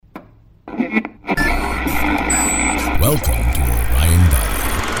Welcome to Orion Valley.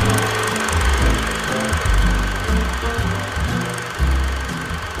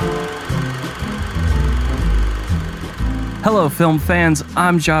 Hello, film fans.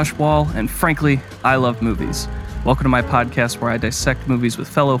 I'm Josh Wall, and frankly, I love movies. Welcome to my podcast where I dissect movies with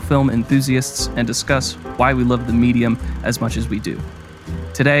fellow film enthusiasts and discuss why we love the medium as much as we do.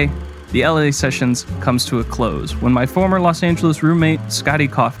 Today, the LA sessions comes to a close when my former Los Angeles roommate, Scotty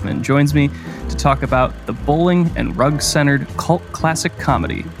Kaufman, joins me to talk about the bowling and rug-centered cult classic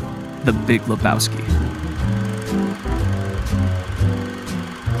comedy, The Big Lebowski.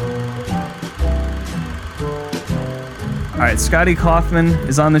 All right, Scotty Kaufman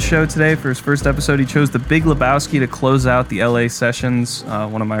is on the show today for his first episode. He chose The Big Lebowski to close out the LA sessions.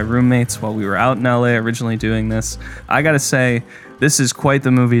 One of my roommates while we were out in LA originally doing this. I gotta say, this is quite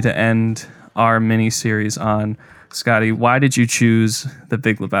the movie to end our mini-series on. Scotty, why did you choose The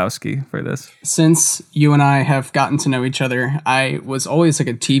Big Lebowski for this? Since you and I have gotten to know each other, I was always like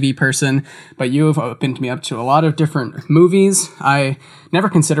a TV person, but you have opened me up to a lot of different movies. I never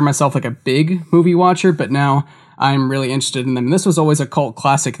consider myself like a big movie watcher, but now I'm really interested in them. This was always a cult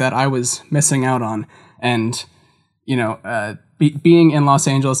classic that I was missing out on. And, you know, being in Los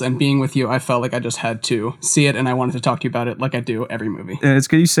Angeles and being with you, I felt like I just had to see it, and I wanted to talk to you about it like I do every movie. And it's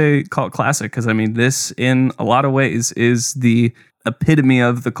good you say cult classic, because I mean, this in a lot of ways is the epitome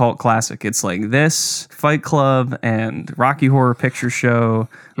of the cult classic. It's like this, Fight Club, and Rocky Horror Picture Show,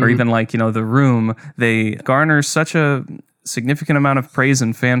 or even like, you know, The Room. They garner such a significant amount of praise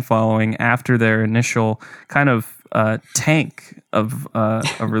and fan following after their initial kind of tank of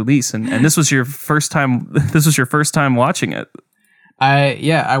a release, and this was your first time. This was your first time watching it.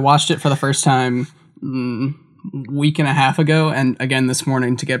 I watched it for the first time week and a half ago, and again this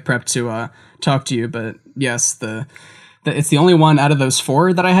morning to get prepped to talk to you. But yes, it's the only one out of those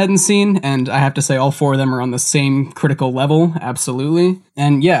four that I hadn't seen, and I have to say all four of them are on the same critical level, absolutely.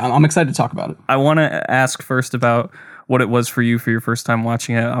 And yeah, I'm excited to talk about it. I want to ask first about what it was for you for your first time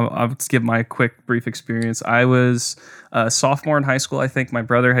watching it. I'll give my quick, brief experience. I was a sophomore in high school, I think. My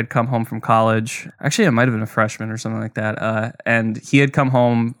brother had come home from college. Actually, I might have been a freshman or something like that. And he had come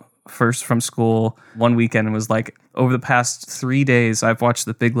home first from school one weekend and was like, over the past 3 days, I've watched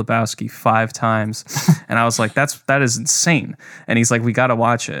The Big Lebowski 5 times. And I was like, that is insane. And he's like, we got to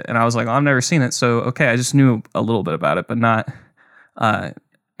watch it. And I was like, I've never seen it. So, okay, I just knew a little bit about it, but not an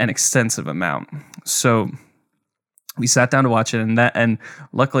extensive amount. So we sat down to watch it, and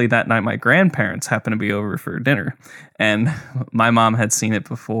luckily that night my grandparents happened to be over for dinner, and my mom had seen it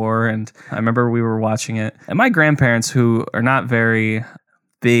before, and I remember we were watching it, and my grandparents, who are not very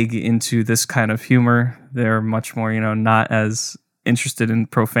big into this kind of humor, they're much more, you know, not as interested in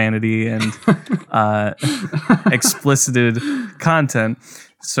profanity and explicited content.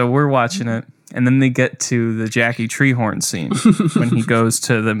 So we're watching it. And then they get to the Jackie Treehorn scene when he goes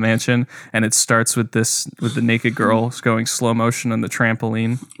to the mansion, and it starts with the naked girl going slow motion on the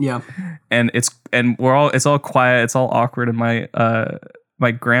trampoline. Yeah, and it's all quiet, it's all awkward, and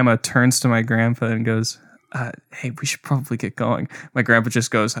my grandma turns to my grandpa and goes, "Hey, we should probably get going." My grandpa just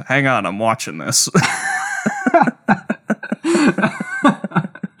goes, "Hang on, I'm watching this."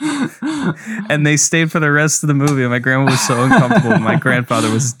 And they stayed for the rest of the movie, and my grandma was so uncomfortable. My grandfather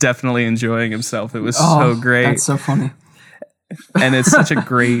was definitely enjoying himself. It was so great. That's so funny. And it's such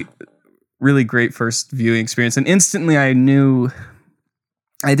a really great first viewing experience. And instantly I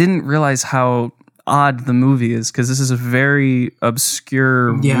didn't realize how odd the movie is, because this is a very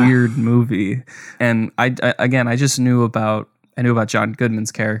obscure, weird movie. And I just knew about John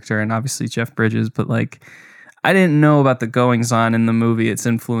Goodman's character and obviously Jeff Bridges, but like, I didn't know about the goings-on in the movie, its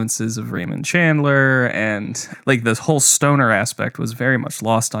influences of Raymond Chandler, and like this whole stoner aspect was very much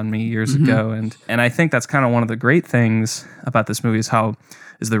lost on me years ago. And I think that's kind of one of the great things about this movie is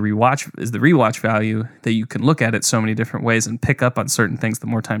the rewatch value, that you can look at it so many different ways and pick up on certain things the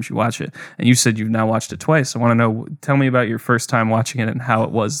more times you watch it. And you said you've now watched it twice. I want to know, tell me about your first time watching it and how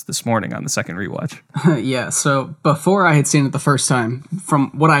it was this morning on the second rewatch. Yeah, so before I had seen it the first time, from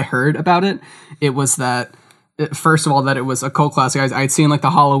what I heard about it, it was that, first of all, that it was a cult classic. I'd seen like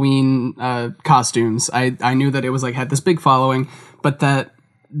the Halloween costumes. I knew that it was like had this big following, but that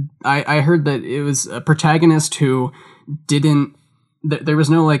I heard that it was a protagonist who didn't. There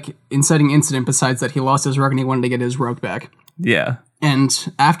was no like inciting incident besides that he lost his rug and he wanted to get his rug back. Yeah. And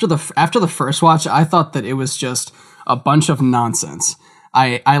after the first watch, I thought that it was just a bunch of nonsense.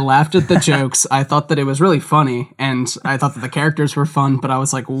 I laughed at the jokes. I thought that it was really funny, and I thought that the characters were fun, but I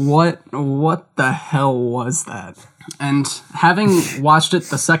was like, what the hell was that? And having watched it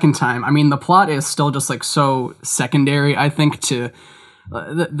the second time, I mean, the plot is still just like so secondary, I think, to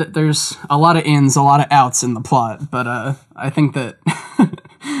there's a lot of ins, a lot of outs in the plot, but I think that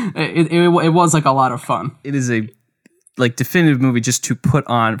it was like a lot of fun. It is a like definitive movie just to put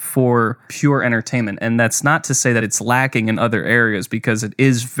on for pure entertainment, and that's not to say that it's lacking in other areas, because it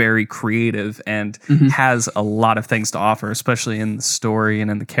is very creative and has a lot of things to offer, especially in the story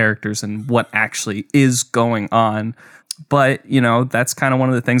and in the characters and what actually is going on. But that's kind of one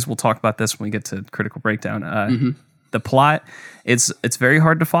of the things we'll talk about this when we get to critical breakdown. The plot, it's very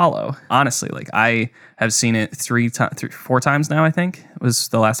hard to follow, honestly. Like, I have seen it 4 times now. I think it was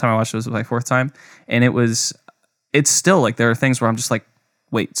the last time I watched it was my 4th time, and it's still like there are things where I'm just like,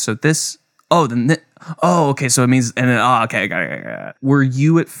 wait, so this, okay, so it means, and then, okay, I got it. Were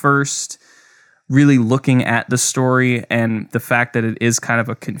you at first really looking at the story and the fact that it is kind of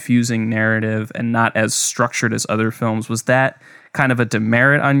a confusing narrative and not as structured as other films, was that kind of a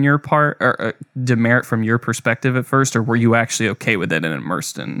demerit on your part, or a demerit from your perspective at first, or were you actually okay with it and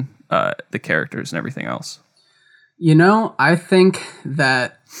immersed in the characters and everything else? I think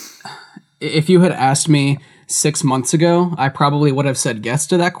that if you had asked me 6 months ago, I probably would have said yes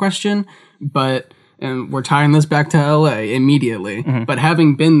to that question, but we're tying this back to LA immediately. But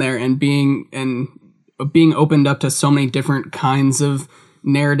having been there and being opened up to so many different kinds of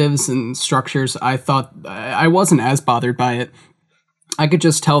narratives and structures, I thought I wasn't as bothered by it. I could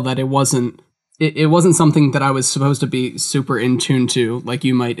just tell that it wasn't something that I was supposed to be super in tune to, like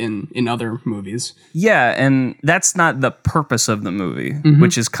you might in other movies. Yeah, and that's not the purpose of the movie,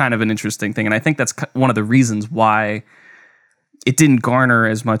 which is kind of an interesting thing. And I think that's one of the reasons why it didn't garner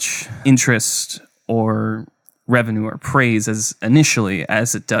as much interest or revenue or praise as initially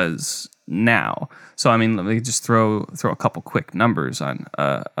as it does now. So, I mean, let me just throw a couple quick numbers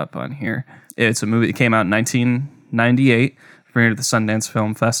up on here. It's a movie that came out in 1998. Premiered at the Sundance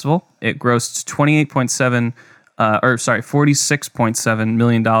Film Festival. It grossed $46.7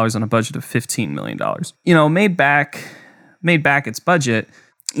 million on a budget of $15 million. Made back its budget.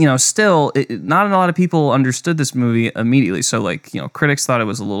 Still, not a lot of people understood this movie immediately. So, critics thought it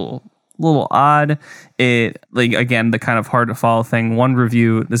was a little odd. It, again, the kind of hard to follow thing. One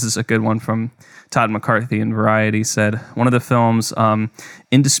review, this is a good one from Todd McCarthy in Variety, said, one of the film's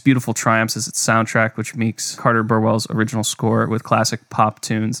indisputable triumphs is its soundtrack, which makes Carter Burwell's original score with classic pop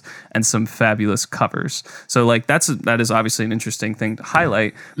tunes and some fabulous covers. So that is obviously an interesting thing to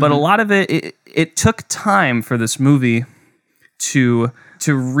highlight. But a lot of it took time for this movie to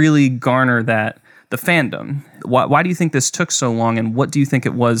really garner the fandom. Why do you think this took so long, and what do you think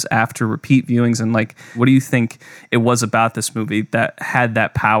it was after repeat viewings, and what do you think it was about this movie that had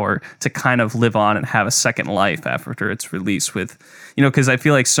that power to kind of live on and have a second life after its release? With, because I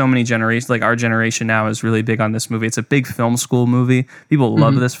feel like so many generations, like our generation now, is really big on this movie. It's a big film school movie. People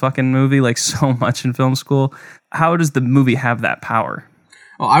love this fucking movie so much in film school. How does the movie have that power?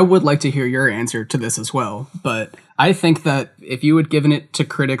 Well, I would like to hear your answer to this as well, but I think that if you had given it to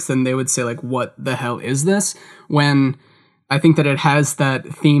critics, then they would say, what the hell is this? When I think that it has that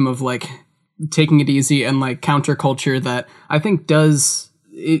theme of, taking it easy and, counterculture that I think is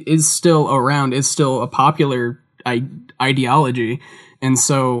still around, is still a popular ideology. And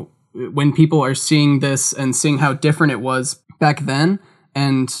so when people are seeing this and seeing how different it was back then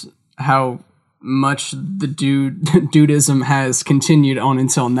and how much the dudism has continued on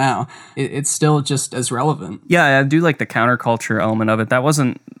until now, it's still just as relevant. Yeah, I do like the counterculture element of it. That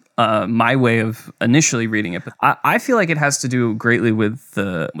wasn't my way of initially reading it, but I feel like it has to do greatly with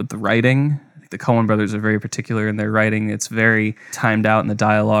the writing. The Coen brothers are very particular in their writing. It's very timed out in the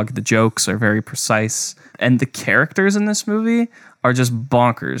dialogue. The jokes are very precise, and the characters in this movie are just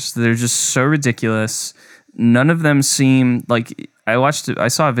bonkers. They're just so ridiculous. None of them seem like, I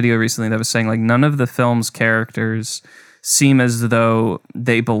saw a video recently that was saying none of the film's characters seem as though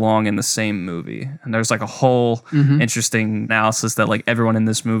they belong in the same movie. And there's a whole interesting analysis that everyone in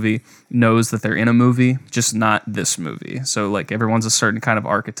this movie knows that they're in a movie, just not this movie. So everyone's a certain kind of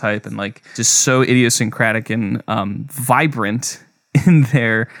archetype and just so idiosyncratic and vibrant in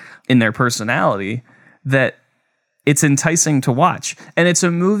their personality that it's enticing to watch. And it's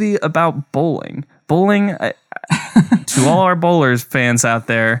a movie about bowling. To all our bowlers fans out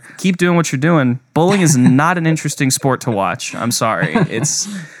there, keep doing what you're doing. Bowling is not an interesting sport to watch. I'm sorry. It's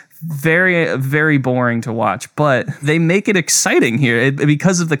very, very boring to watch, but they make it exciting here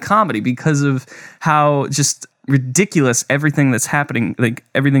because of the comedy, because of how just ridiculous everything that's happening,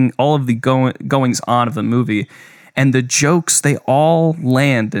 everything, all of the goings on of the movie. And the jokes, they all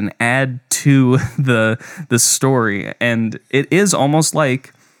land and add to the story. And it is almost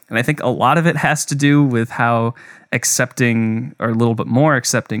and I think a lot of it has to do with how accepting or a little bit more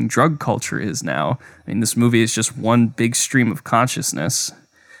accepting drug culture is now. I mean, this movie is just one big stream of consciousness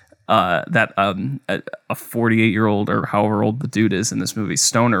that a 48-year-old or however old the dude is in this movie,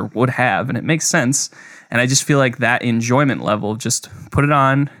 Stoner, would have, and it makes sense. And I just feel like that enjoyment level, just put it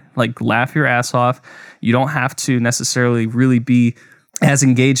on, like laugh your ass off. You don't have to necessarily really be as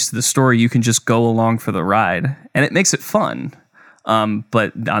engaged to the story. You can just go along for the ride, and it makes it fun.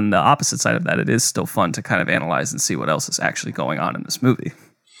 But on the opposite side of that, it is still fun to kind of analyze and see what else is actually going on in this movie.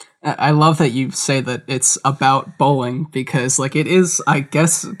 I love that you say that it's about bowling, because like it is, I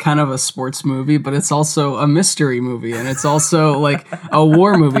guess, kind of a sports movie, but it's also a mystery movie, and it's also like a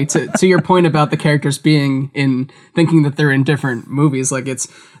war movie. To your point about the characters being thinking that they're in different movies, like it's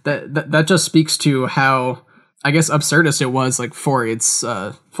that just speaks to how, I guess, absurdist it was, like for its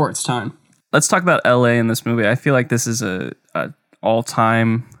time. Let's talk about LA in this movie. I feel like this is a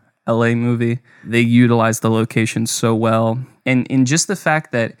all-time LA movie. They utilize the location so well, and in just the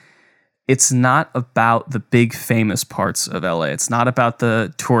fact that it's not about the big famous parts of LA. It's not about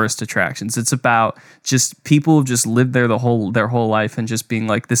the tourist attractions. It's about just people who've just lived there their whole life and just being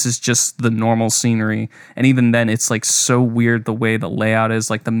like, this is just the normal scenery. And even then, it's like so weird the way the layout is.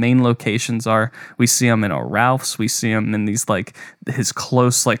 Like the main locations we see them in a Ralph's. We see them in these like his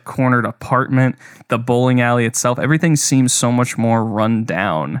close like cornered apartment. The bowling alley itself, everything seems so much more run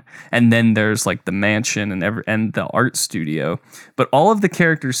down. And then there's like the mansion and the art studio. But all of the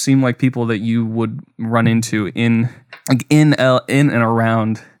characters seem like people that you would run into in and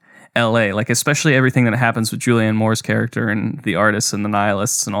around LA, like especially everything that happens with Julianne Moore's character and the artists and the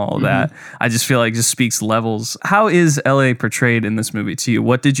nihilists and all of that. I just feel like just speaks levels. How is LA portrayed in this movie to you?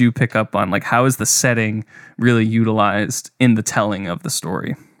 What did you pick up on? Like, how is the setting really utilized in the telling of the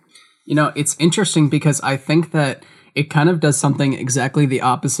story? You know, it's interesting because I think that it kind of does something exactly the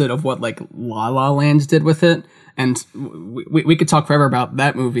opposite of what like La La Land did with it. And we could talk forever about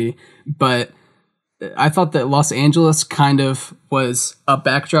that movie, but I thought that Los Angeles kind of was a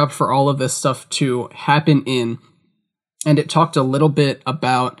backdrop for all of this stuff to happen in. And it talked a little bit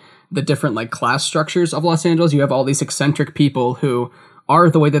about the different like class structures of Los Angeles. You have all these eccentric people who are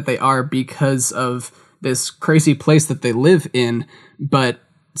the way that they are because of this crazy place that they live in, but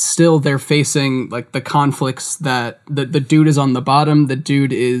still they're facing like the conflicts that the dude is on the bottom. The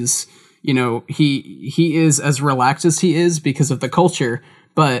dude is, you know, he is as relaxed as he is because of the culture,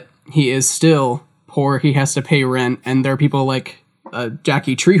 but he is still poor. He has to pay rent, and there are people like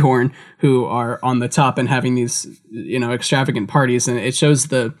Jackie Treehorn who are on the top and having these, you know, extravagant parties, and it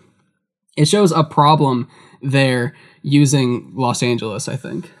shows a problem there using Los Angeles, I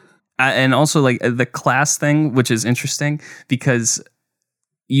think. And also like the class thing, which is interesting because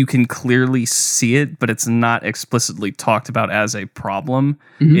you can clearly see it, but it's not explicitly talked about as a problem.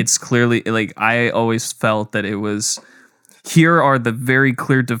 It's clearly like, I always felt that it was, here are the very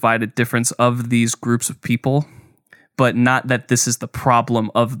clear divided difference of these groups of people, but not that this is the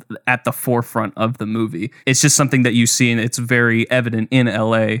problem of at the forefront of the movie. It's just something that you see, and it's very evident in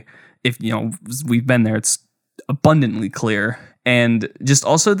LA. If you know, we've been there, it's abundantly clear. And just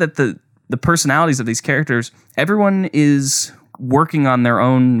also that the personalities of these characters, everyone is working on their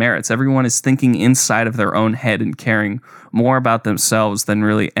own merits. Everyone is thinking inside of their own head and caring more about themselves than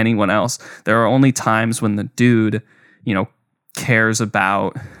really anyone else. There are only times when the dude, you know, cares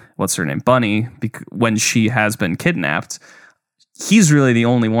about, what's her name, Bunny, when she has been kidnapped. He's really the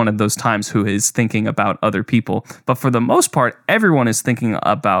only one of those times who is thinking about other people. But for the most part, everyone is thinking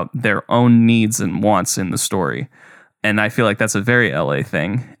about their own needs and wants in the story. And I feel like that's a very LA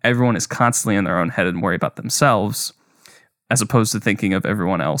thing. Everyone is constantly in their own head and worry about themselves, as opposed to thinking of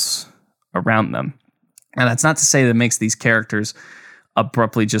everyone else around them. And that's not to say that makes these characters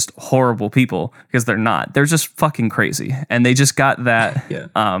abruptly just horrible people, because they're not. They're just fucking crazy. And they just got that,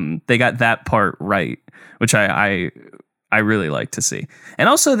 they got that part right, which I really like to see. And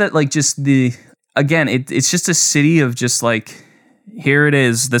also that like just it's just a city of just like, here it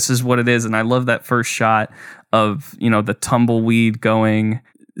is, this is what it is. And I love that first shot of, you know, the tumbleweed going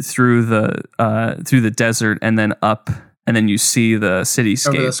through the desert and then up. And then you see the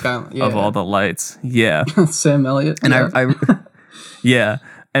cityscape of all the lights. Yeah. Sam Elliott. And yeah.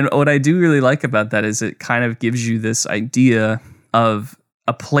 And what I do really like about that is it kind of gives you this idea of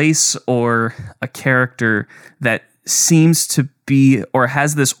a place or a character that seems to be or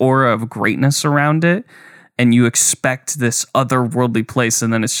has this aura of greatness around it. And you expect this otherworldly place,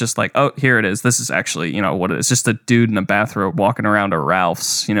 and then it's just like, oh, here it is. This is actually, you know, what it is. Just a dude in a bathrobe walking around a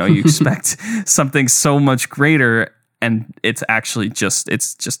Ralph's. You know, you expect something so much greater, and it's actually just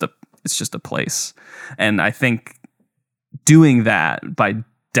a place. And I think doing that by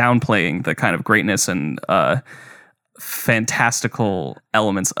downplaying the kind of greatness and fantastical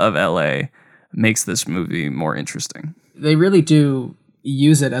elements of LA makes this movie more interesting. They really do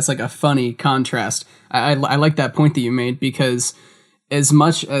use it as like a funny contrast. I like that point that you made, because as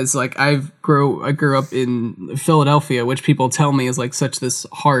much as like I grew up in Philadelphia, which people tell me is like such this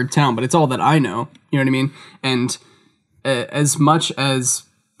hard town, but it's all that I know. You know what I mean? And as much as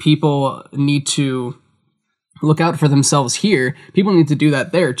people need to look out for themselves here, people need to do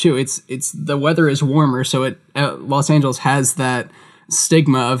that there too. It's the weather is warmer, so Los Angeles has that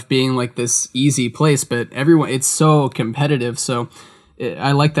stigma of being like this easy place, but it's so competitive. So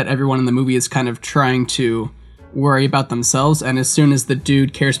I like that everyone in the movie is kind of trying to worry about themselves, and as soon as the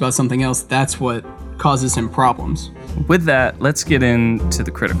dude cares about something else, that's what causes him problems. With that, let's get into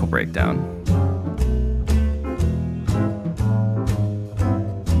the critical breakdown.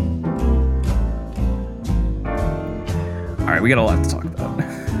 All right, we got a lot to talk about.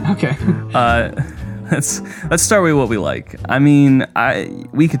 Okay. Let's start with what we like. I mean,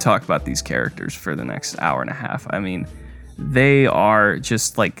 we could talk about these characters for the next hour and a half. I mean, they are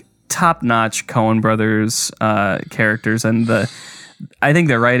just like top-notch Coen brothers characters, and I think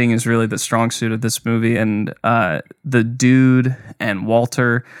their writing is really the strong suit of this movie. And the dude and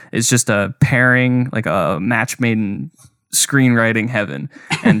Walter is just a pairing, like a match made in screenwriting heaven,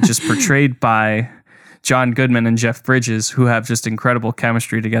 and just portrayed by John Goodman and Jeff Bridges, who have just incredible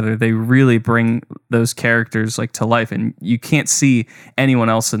chemistry together. They really bring those characters like to life, and you can't see anyone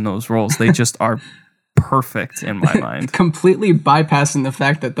else in those roles. They just are perfect in my mind. Completely bypassing the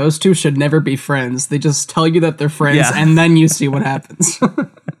fact that those two should never be friends. They just tell you that they're friends, and then you see what happens.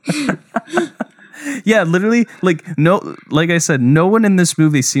 Yeah, literally, like I said, no one in this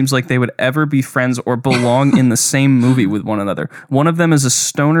movie seems like they would ever be friends or belong in the same movie with one another. One of them is a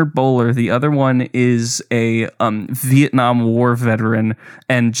stoner bowler. The other one is a Vietnam War veteran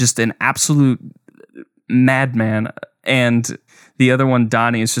and just an absolute madman. And the other one,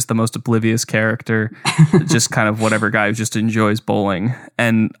 Donnie, is just the most oblivious character, just kind of whatever guy who just enjoys bowling.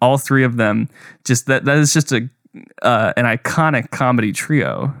 And all three of them, just that is just an iconic comedy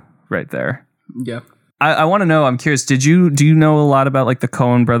trio right there. Yeah. I want to know, I'm curious, do you know a lot about like the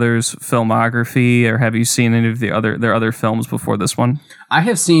Coen brothers filmography, or have you seen any of their other films before this one? I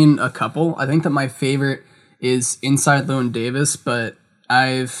have seen a couple. I think that my favorite is Inside Llewyn Davis, but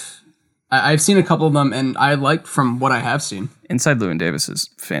I've seen a couple of them, and I liked from what I have seen. Inside Llewyn Davis is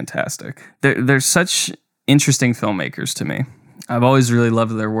fantastic. They're such interesting filmmakers to me. I've always really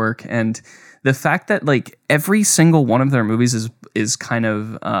loved their work, and the fact that like every single one of their movies is kind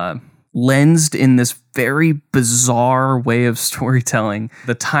of lensed in this very bizarre way of storytelling.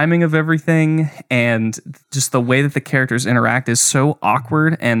 The timing of everything and just the way that the characters interact is so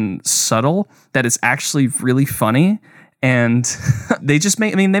awkward and subtle that it's actually really funny. And they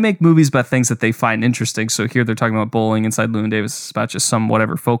make movies about things that they find interesting. So here they're talking about bowling. Inside Llewyn Davis is about just some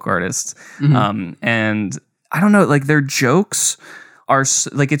whatever folk artist. Mm-hmm. And I don't know, like their jokes are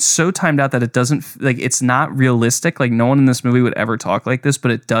like, it's so timed out that it doesn't like, it's not realistic. Like no one in this movie would ever talk like this,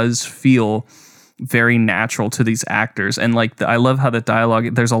 but it does feel very natural to these actors. And like, I love how the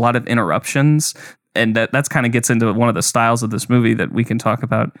dialogue, there's a lot of interruptions, and that's kind of gets into one of the styles of this movie that we can talk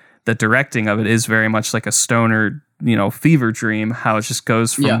about. The directing of it is very much like a stoner, fever dream, how it just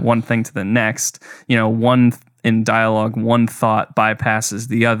goes from one thing to the next, one in dialogue, one thought bypasses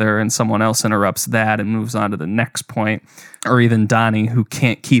the other and someone else interrupts that and moves on to the next point. Or even Donnie, who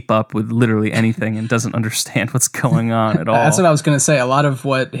can't keep up with literally anything and doesn't understand what's going on at all. That's what I was going to say. A lot of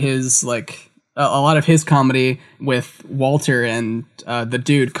what his comedy with Walter and the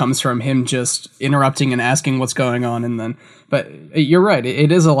dude comes from him just interrupting and asking what's going on. But you're right.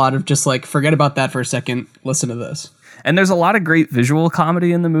 It is a lot of just like, forget about that for a second. Listen to this. And there's a lot of great visual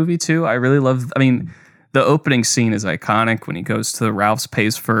comedy in the movie too. I really love, the opening scene is iconic when he goes to Ralph's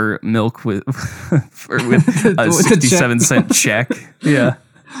pays for milk with a 67-cent check. Yeah.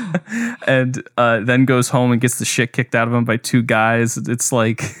 And then goes home and gets the shit kicked out of him by two guys. It's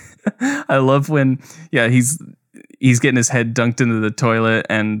like, I love when, he's getting his head dunked into the toilet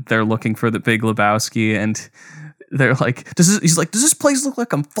and they're looking for the Big Lebowski, and they're like, does this place look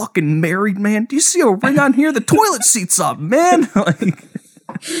like I'm fucking married, man? Do you see a ring on here? The toilet seat's up, man. Like,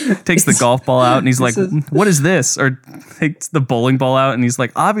 takes the golf ball out and he's like, what is this? Or takes the bowling ball out and he's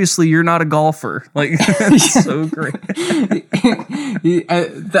like, obviously you're not a golfer. Like, it's so great.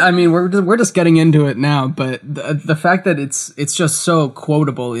 We're just getting into it now, but the fact that it's just so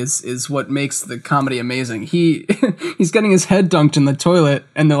quotable is what makes the comedy amazing. He's getting his head dunked in the toilet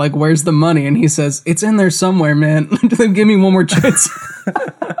and they're like, where's the money? And he says, it's in there somewhere, man. Give me one more chance.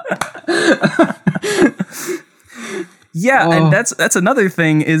 Yeah, Oh. and that's another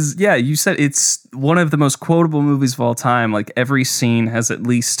thing is, yeah, you said it's one of the most quotable movies of all time. Like every scene has at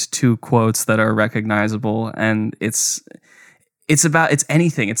least 2 quotes that are recognizable, and it's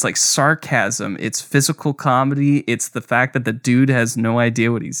anything. It's like sarcasm, it's physical comedy, it's the fact that the dude has no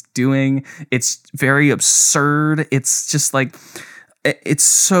idea what he's doing. It's very absurd. It's just like it's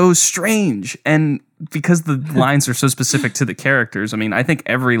so strange, and because the lines are so specific to the characters, I mean, I think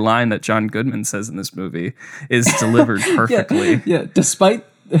every line that John Goodman says in this movie is delivered perfectly. Yeah, despite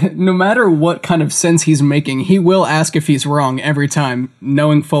no matter what kind of sense he's making, he will ask if he's wrong every time,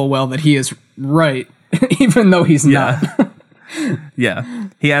 knowing full well that he is right, even though he's not. Yeah.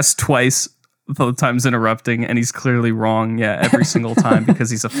 He asks twice, both times interrupting, and he's clearly wrong. Yeah, every single time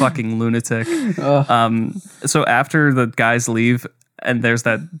because he's a fucking lunatic. So after the guys leave, and there's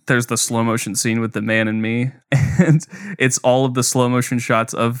the slow motion scene with The Man and Me, and it's all of the slow motion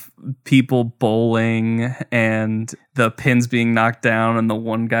shots of people bowling and the pins being knocked down and the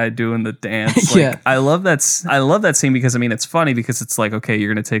one guy doing the dance. Like, Yeah. I love that scene because, I mean, it's funny because it's like, okay,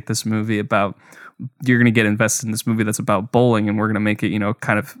 you're going to take this movie about, you're going to get invested in this movie that's about bowling, and we're going to make it, you know,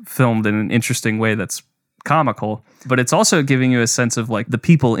 kind of filmed in an interesting way that's comical, but it's also giving you a sense of like the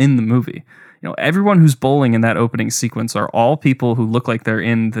people in the movie. You know, everyone who's bowling in that opening sequence are all people who look like they're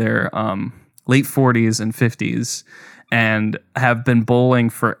in their late 40s and 50s and have been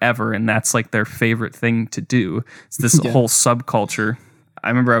bowling forever, and that's like their favorite thing to do. It's this whole subculture. I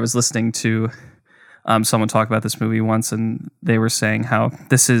remember I was listening to someone talk about this movie once, and they were saying how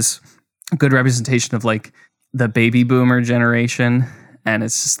this is a good representation of like the baby boomer generation, and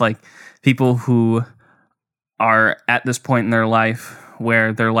it's just like people who are at this point in their life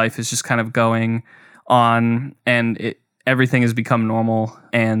where their life is just kind of going on and everything has become normal,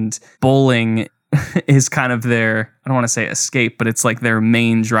 and bowling is kind of their, I don't want to say escape, but it's like their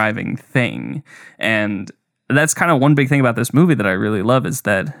main driving thing. And that's kind of one big thing about this movie that I really love, is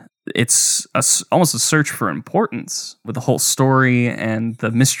that it's almost a search for importance with the whole story and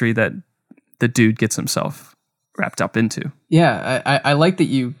the mystery that the dude gets himself wrapped up into. Yeah, I like that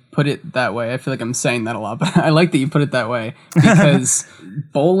you put it that way. I feel like I'm saying that a lot, but I like that you put it that way, because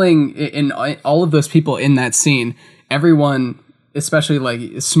bowling, in all of those people in that scene, everyone, especially like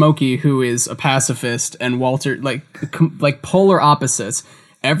Smokey, who is a pacifist, and Walter, like polar opposites,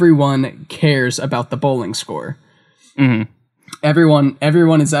 everyone cares about the bowling score. Mm-hmm.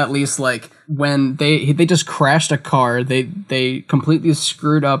 Everyone is at least like, when they just crashed a car, they completely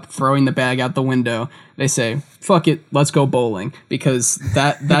screwed up throwing the bag out the window, they say, fuck it, let's go bowling, because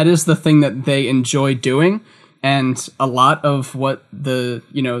that is the thing that they enjoy doing. And a lot of what the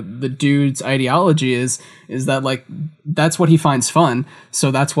dude's ideology is that like that's what he finds fun, so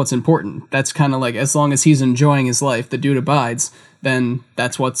that's what's important. That's kind of like, as long as he's enjoying his life, the dude abides, then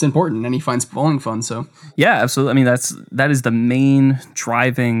that's what's important, and he finds bowling fun. So yeah, absolutely. I mean, that is the main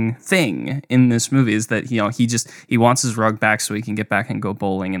driving thing in this movie, is that he wants his rug back so he can get back and go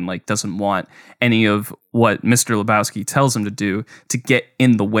bowling, and like doesn't want any of what Mr. Lebowski tells him to do to get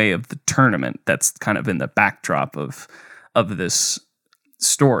in the way of the tournament that's kind of in the backdrop of this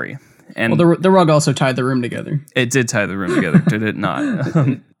story. And well, the rug also tied the room together. It did tie the room together, did it not?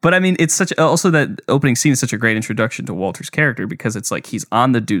 But I mean, it's also that opening scene is such a great introduction to Walter's character, because it's like he's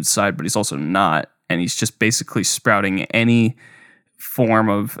on the dude's side, but he's also not, and he's just basically sprouting any form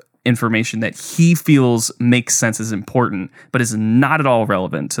of information that he feels makes sense, is important, but is not at all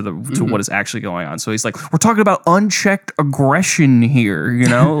relevant to what is actually going on. So he's like, we're talking about unchecked aggression here, you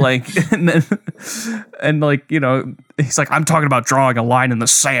know, like, and like, you know, he's like, I'm talking about drawing a line in the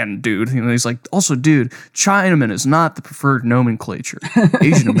sand, dude. You know, he's like, also, dude, Chinaman is not the preferred nomenclature.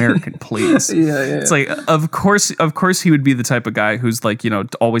 Asian American, please. Yeah. It's like, of course he would be the type of guy who's like, you know,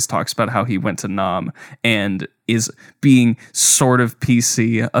 always talks about how he went to Nam and is being sort of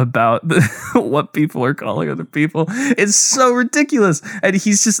PC about what people are calling other people. It's so ridiculous. And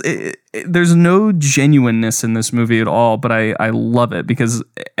he's just, there's no genuineness in this movie at all, but I love it, because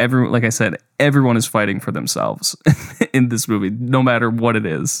like I said, everyone is fighting for themselves in this movie, no matter what it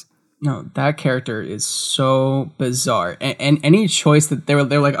is. No, that character is so bizarre. And any choice that they're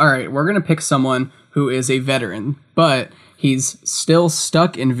like, all right, we're going to pick someone who is a veteran, but he's still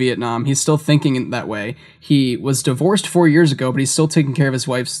stuck in Vietnam. He's still thinking in that way. He was divorced 4 years ago, but he's still taking care of his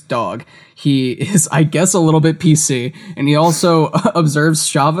wife's dog. He is, I guess, a little bit PC, and he also observes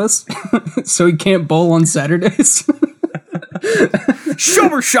Shabbos, so he can't bowl on Saturdays.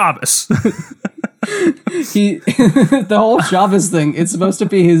 Shomer Shabbos. The whole Shabbos thing, it's supposed to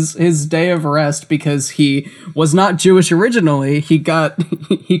be his day of rest, because he was not Jewish originally. He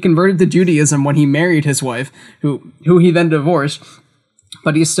converted to Judaism when he married his wife, who he then divorced,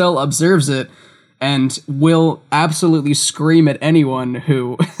 but he still observes it and will absolutely scream at anyone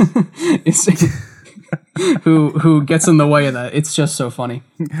who is who gets in the way of that. It's just so funny.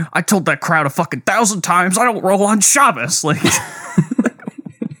 I told that crowd a fucking 1,000 times I don't roll on Shabbos. Like,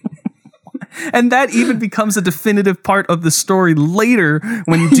 and that even becomes a definitive part of the story later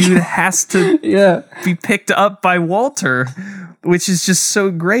when dude has to be picked up by Walter, which is just so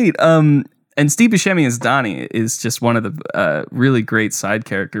great. And Steve Buscemi as Donnie is just one of the really great side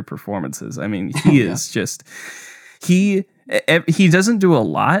character performances. I mean, he is just he doesn't do a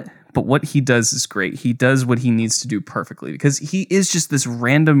lot, but what he does is great. He does what he needs to do perfectly because he is just this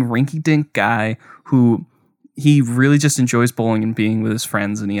random rinky-dink guy who he really just enjoys bowling and being with his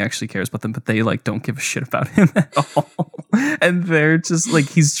friends, and he actually cares about them, but they like don't give a shit about him at all. And they're just like,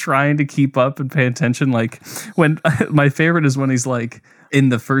 he's trying to keep up and pay attention. Like, when my favorite is when he's like, in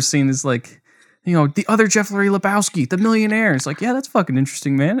the first scene is like, you know, the other Jeffrey Lebowski, the millionaire. It's like, yeah, that's fucking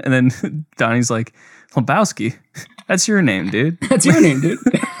interesting, man. And then Donnie's like, Lebowski, that's your name, dude. That's your name, dude.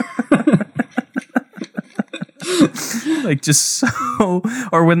 Like, just so,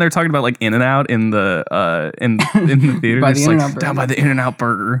 or when they're talking about like In-N-Out in the theater, By it's the like In-N-Out down burger. by the In-N-Out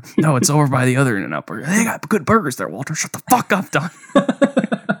burger. No, it's over by the other In-N-Out burger. They got good burgers there, Walter. Shut the fuck up, Don.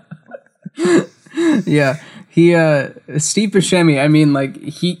 Yeah, he Steve Buscemi. I mean, like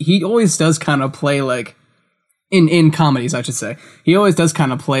he always does kind of play like in comedies, I should say. He always does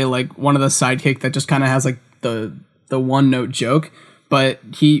kind of play like one of the sidekick that just kind of has like the one note joke. But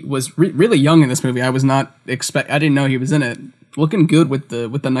he was really young in this movie. I didn't know he was in it. Looking good with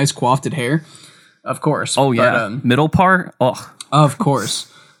the nice coiffed hair, of course. Oh yeah, but, middle part. Oh, of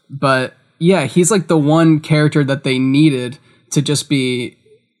course. But yeah, he's like the one character that they needed to just be.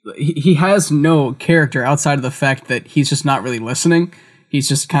 He has no character outside of the fact that he's just not really listening. He's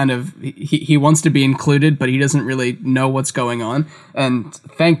just kind of, he wants to be included, but he doesn't really know what's going on. And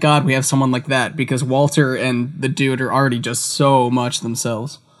thank God we have someone like that, because Walter and the dude are already just so much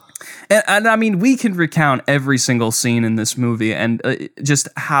themselves. and I mean, we can recount every single scene in this movie and just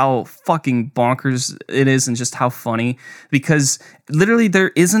how fucking bonkers it is and just how funny, because literally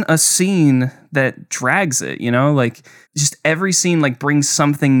there isn't a scene that drags it, you know, like just every scene like brings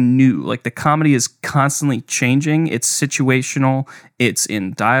something new. Like the comedy is constantly changing. It's situational. It's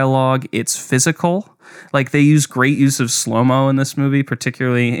in dialogue. It's physical. Like they use great use of slow-mo in this movie,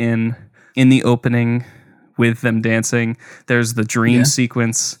 particularly in the opening with them dancing. There's the dream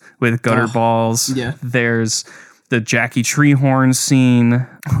sequence with gutter balls. Yeah. There's the Jackie Treehorn scene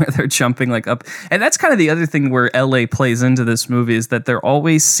where they're jumping like up. And that's kind of the other thing where LA plays into this movie, is that there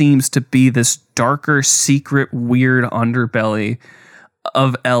always seems to be this darker, secret, weird underbelly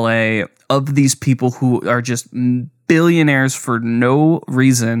of LA, of these people who are just billionaires for no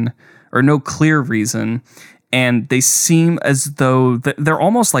reason or no clear reason. And they seem as though they're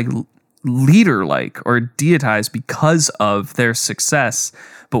almost like leader-like or deitized because of their success.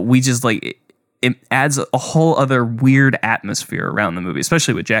 But we just like, it adds a whole other weird atmosphere around the movie,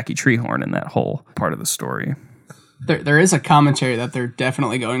 especially with Jackie Treehorn in that whole part of the story. There is a commentary that they're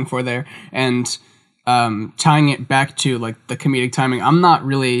definitely going for there, and tying it back to like the comedic timing. I'm not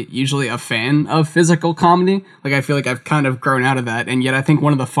really usually a fan of physical comedy. Like I feel like I've kind of grown out of that, and yet I think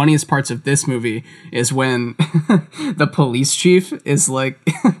one of the funniest parts of this movie is when the police chief is like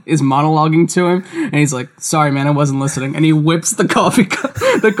is monologuing to him, and he's like, "Sorry, man, I wasn't listening," and he whips the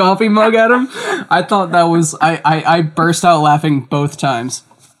coffee mug at him. I thought that was I burst out laughing both times,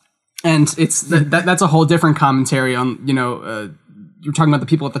 and it's that's a whole different commentary on, you know. You're talking about the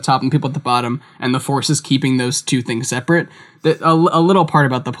people at the top and the people at the bottom, and the forces keeping those two things separate. A little part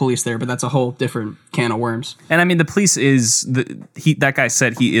about the police there, but that's a whole different can of worms. And I mean, the police is that guy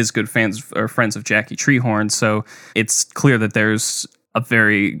said he is good fans or friends of Jackie Treehorn, so it's clear that there's a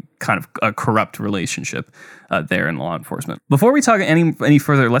very kind of a corrupt relationship there in law enforcement. Before we talk any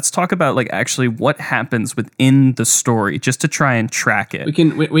further, let's talk about like actually what happens within the story, just to try and track it.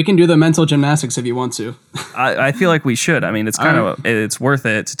 We can do the mental gymnastics if you want to. I feel like we should. I mean, it's kind of it's worth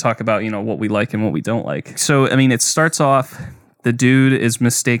it to talk about, you know, what we like and what we don't like. So I mean, it starts off, the dude is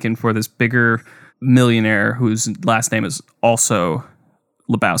mistaken for this bigger millionaire whose last name is also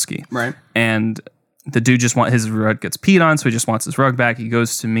Lebowski, Right. And the dude just his rug gets peed on, so he just wants his rug back. He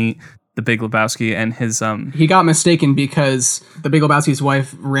goes to meet the Big Lebowski, and his he got mistaken because the Big Lebowski's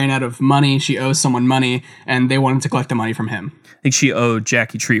wife ran out of money. She owes someone money, and they wanted to collect the money from him. I think she owed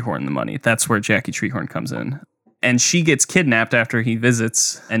Jackie Treehorn the money. That's where Jackie Treehorn comes in. And she gets kidnapped after he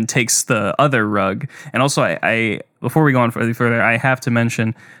visits and takes the other rug. And also, I before we go on further, I have to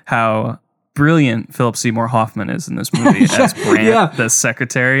mention how brilliant Philip Seymour Hoffman is in this movie as Brandt, the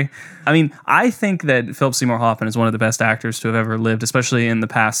secretary. I mean, I think that Philip Seymour Hoffman is one of the best actors to have ever lived, especially in the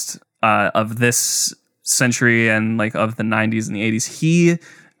past of this century and like of the 90s and the 80s.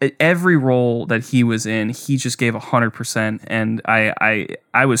 Every role that he was in, he just gave 100%. And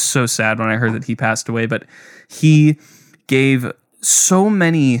I was so sad when I heard that he passed away, but he gave so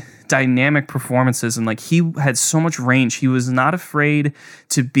many dynamic performances, and like he had so much range. He was not afraid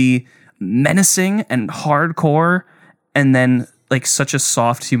to be menacing and hardcore, and then like such a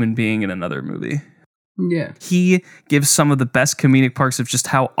soft human being in another movie. Yeah. He gives some of the best comedic parts of just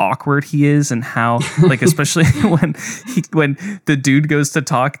how awkward he is, and how like especially when the dude goes to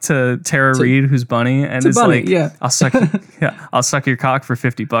talk to Tara Reid, who's Bunny, and is Bunny, like, yeah. I'll suck your cock for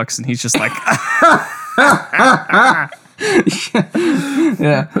 $50, and he's just like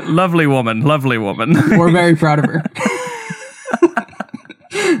Yeah. lovely woman. We're very proud of her.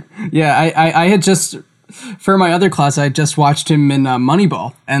 Yeah, I had just, for my other class, I just watched him in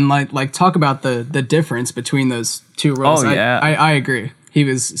Moneyball, and like talk about the difference between those two roles. Oh, yeah. I agree. He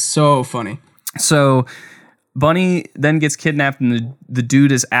was so funny. So Bunny then gets kidnapped, and the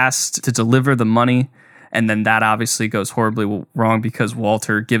dude is asked to deliver the money. And then that obviously goes horribly wrong because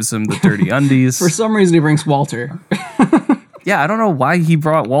Walter gives him the dirty undies. For some reason, he brings Walter. Yeah, I don't know why he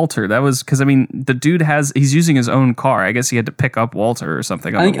brought Walter. That was because, I mean, the dude he's using his own car. I guess he had to pick up Walter or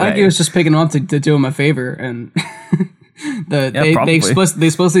something. I think he was just picking him up to do him a favor. And they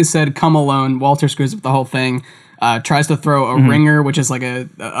supposedly said, come alone. Walter screws up the whole thing. Tries to throw a ringer, which is like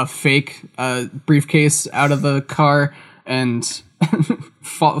a fake briefcase, out of the car, and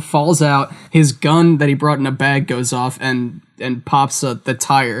falls out. His gun that he brought in a bag goes off and pops the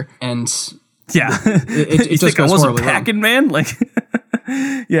tire, and yeah, it just goes horribly packing, man. Like,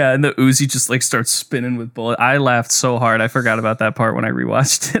 yeah, and the Uzi just like starts spinning with bullets. I laughed so hard. I forgot about that part when I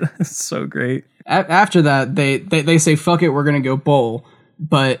rewatched it. It's so great. After that, they say, fuck it, we're gonna go bowl.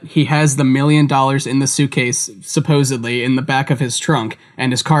 But he has the $1 million in the suitcase, supposedly, in the back of his trunk,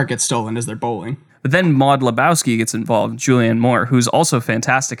 and his car gets stolen as they're bowling. But then Maud Lebowski gets involved, Julianne Moore, who's also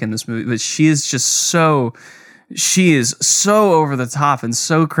fantastic in this movie, but she is so over the top and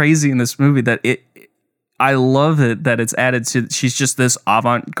so crazy in this movie that I love it that it's added to. She's just this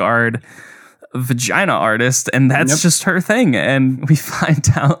avant-garde vagina artist, and that's just her thing. And we find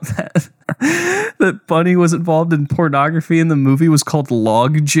out that Bunny was involved in pornography, and the movie was called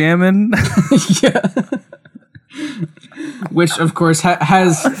Log Jammin'. Yeah. Which, of course,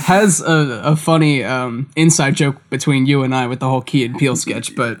 has a funny inside joke between you and I with the whole Key and Peele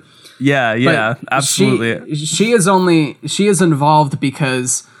sketch, but absolutely. She is involved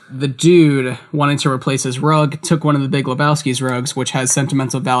because the dude wanted to replace his rug, took one of the Big Lebowski's rugs, which has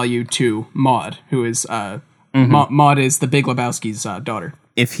sentimental value to Maud, who is Maud is the Big Lebowski's daughter.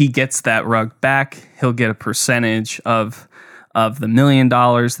 If he gets that rug back, he'll get a percentage of the $1 million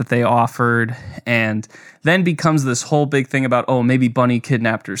that they offered, and then becomes this whole big thing about, oh, maybe Bunny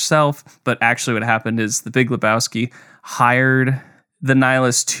kidnapped herself, but actually what happened is the Big Lebowski hired the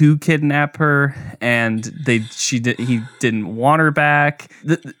nihilist to kidnap her, and he didn't want her back.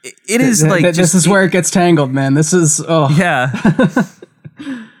 This is where it gets tangled, man. This is yeah.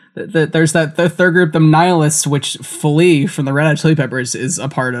 There's the third group, the nihilists, which Flea from the Red Hot Chili Peppers is a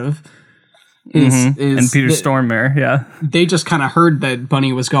part of. And Peter Stormare, yeah. They just kind of heard that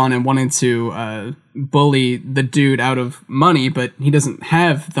Bunny was gone and wanted to bully the dude out of money, but he doesn't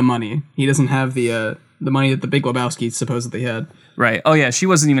have the money. He doesn't have the money that the Big Lebowski supposedly had. Right. Oh yeah, she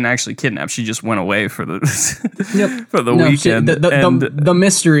wasn't even actually kidnapped. She just went away for the weekend. The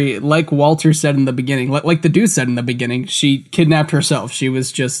mystery, like Walter said in the beginning, like the dude said in the beginning, she kidnapped herself. She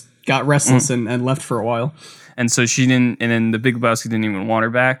was just got restless and left for a while. And so she didn't, and then the Big Lebowski didn't even want her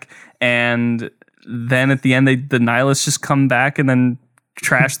back. And then at the end, the nihilists just come back and then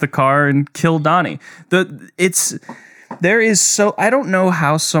trash the car and kill Donnie. I don't know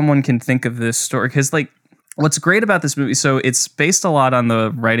how someone can think of this story, because like, what's great about this movie, so it's based a lot on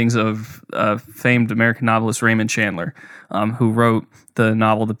the writings of famed American novelist Raymond Chandler, who wrote the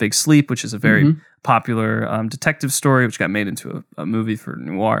novel The Big Sleep, which is a very popular detective story, which got made into a movie for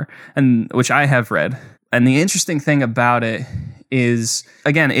noir, and which I have read. And the interesting thing about it is,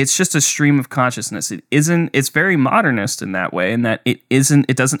 again, it's just a stream of consciousness. It's very modernist in that way, in that it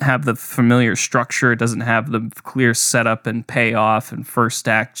doesn't have the familiar structure. It doesn't have the clear setup and payoff and first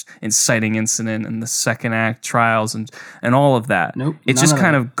act inciting incident and the second act trials and all of that. Nope, it just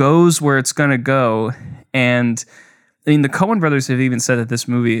kind of goes where it's going to go. And I mean, the Coen brothers have even said that this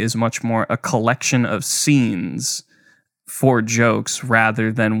movie is much more a collection of scenes for jokes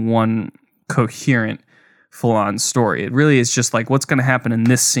rather than one coherent full-on story. It really is just like, what's going to happen in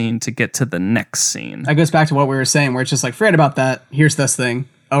this scene to get to the next scene. That goes back to what we were saying, where it's just like, forget about that. Here's this thing.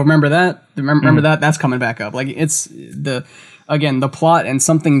 Oh, remember that? Remember that? That's coming back up. Like, it's the again, the plot and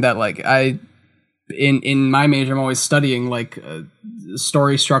something that like in my major I'm always studying like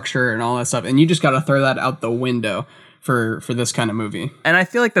story structure and all that stuff, and you just got to throw that out the window for this kind of movie. And I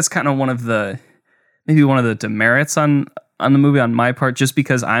feel like that's kind of one of the demerits on the movie on my part, just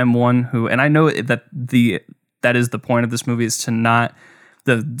because I'm one who, and I know that that is the point of this movie, is to not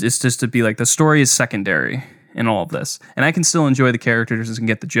it's just to be like the story is secondary in all of this, and I can still enjoy the characters and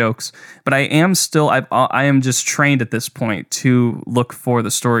get the jokes, but I am just trained at this point to look for the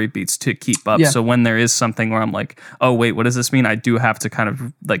story beats to keep up. Yeah. So when there is something where I'm like, oh wait, what does this mean? I do have to kind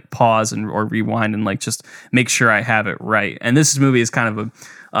of like pause or rewind and like just make sure I have it right. And this movie is kind of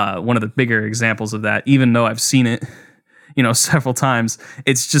one of the bigger examples of that. Even though I've seen it, several times,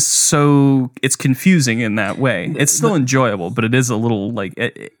 it's just it's confusing in that way. It's still enjoyable, but it is a little like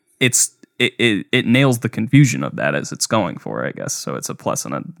it nails the confusion of that as it's going for, I guess. So it's a plus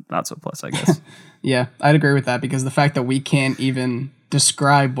and a not so plus, I guess. Yeah, I'd agree with that, because the fact that we can't even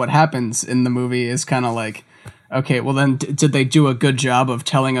describe what happens in the movie is kind of like, okay, well then did they do a good job of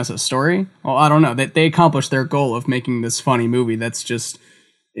telling us a story? Well, I don't know. They accomplished their goal of making this funny movie that's just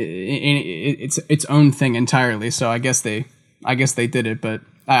it's its own thing entirely. So I guess they did it, but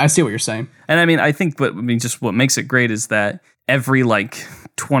I see what you're saying. And I mean, I think what makes it great is that every like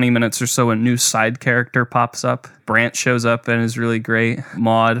 20 minutes or so a new side character pops up. Brant shows up and is really great.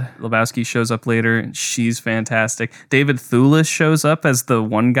 Maud Lebowski shows up later and she's fantastic. David Thewlis shows up as the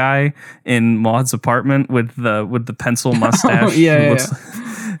one guy in Maud's apartment with the pencil mustache.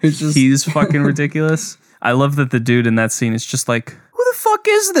 He's fucking ridiculous. I love that the dude in that scene is just like, who the fuck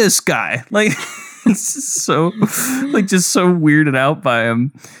is this guy? Like, it's just so weirded out by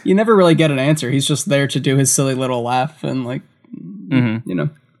him. You never really get an answer. He's just there to do his silly little laugh and like, and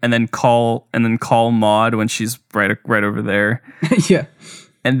then call Maud when she's right over there. Yeah.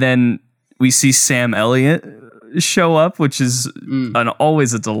 And then we see Sam Elliott show up, which is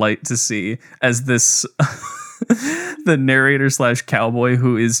always a delight to see as this the narrator / cowboy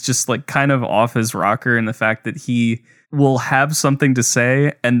who is just like kind of off his rocker in the fact that he will have something to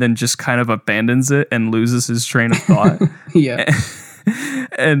say and then just kind of abandons it and loses his train of thought. Yeah.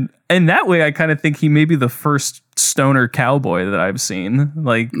 And in that way, I kind of think he may be the first stoner cowboy that I've seen.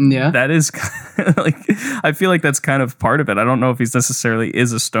 Like, that is like, I feel like that's kind of part of it. I don't know if he's necessarily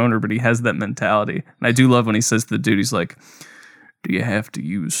is a stoner, but he has that mentality. And I do love when he says to the dude, he's like, do you have to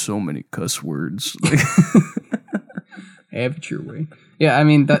use so many cuss words? Like, have it your way. Yeah, I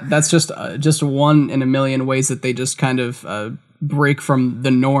mean, that's just one in a million ways that they just kind of break from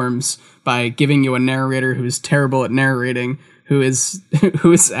the norms by giving you a narrator who's terrible at narrating, who is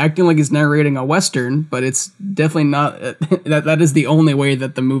acting like he's narrating a Western, but it's definitely not. That is the only way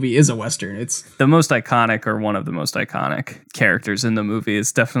that the movie is a Western. It's the most iconic, or one of the most iconic characters in the movie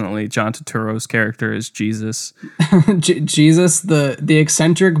is definitely John Turturro's character as Jesus. Jesus, the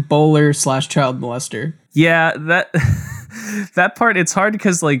eccentric bowler / child molester. Yeah, that part, it's hard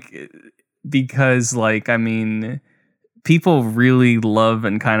because I mean, people really love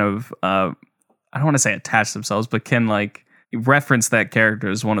and kind of I don't want to say attach themselves, but can like reference that character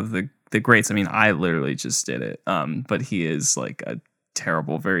as one of the greats. I mean, I literally just did it. But he is like a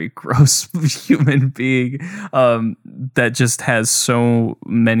terrible, very gross human being that just has so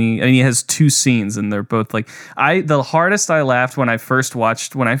many. I mean, he has two scenes, and they're both like the hardest I laughed when I first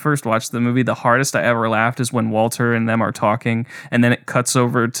watched the movie. The hardest I ever laughed is when Walter and them are talking, and then it cuts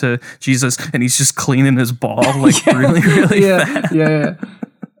over to Jesus, and he's just cleaning his ball like really fast. Yeah.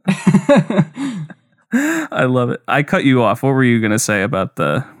 I love it. I cut you off. What were you gonna say about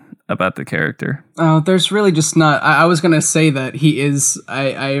the character? There's really just not. I was gonna say that he is.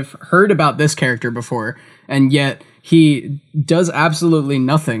 I've heard about this character before, and yet he does absolutely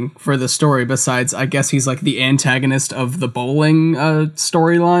nothing for the story besides, I guess, he's like the antagonist of the bowling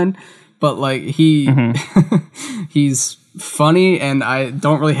storyline. But like he's funny, and I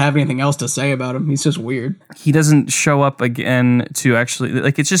don't really have anything else to say about him. He's just weird. He doesn't show up again to actually,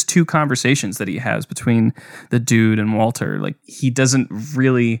 like, it's just two conversations that he has between the dude and Walter. Like, he doesn't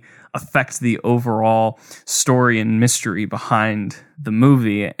really affect the overall story and mystery behind the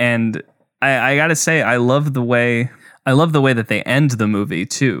movie. And I gotta say, I love the way that they end the movie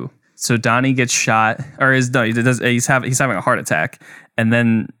too. So Donnie gets shot, he's having a heart attack, and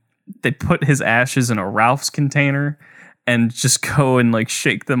then they put his ashes in a Ralph's container and just go and like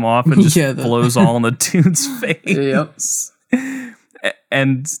shake them off and just blows all in the dude's face. Yep.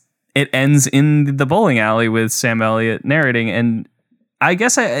 And it ends in the bowling alley with Sam Elliott narrating. And I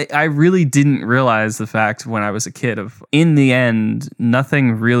guess I really didn't realize the fact when I was a kid of, in the end,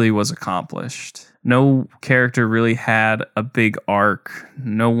 nothing really was accomplished. No character really had a big arc.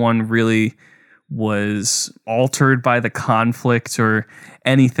 No one really was altered by the conflict or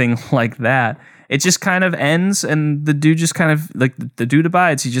anything like that. It just kind of ends, and the dude just kind of, like, the dude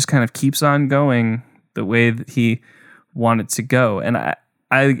abides. He just kind of keeps on going the way that he wanted to go. And I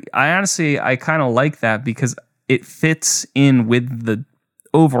honestly, I kind of like that because it fits in with the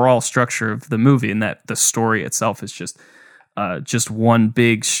overall structure of the movie, and that the story itself is just one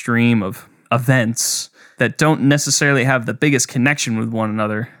big stream of events that don't necessarily have the biggest connection with one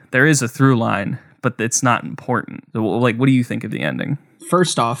another. There is a through line, but it's not important. So, like, what do you think of the ending?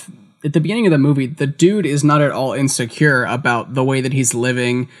 First off, at the beginning of the movie, the dude is not at all insecure about the way that he's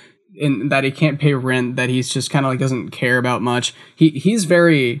living, and that he can't pay rent, that he's just kind of like doesn't care about much. He's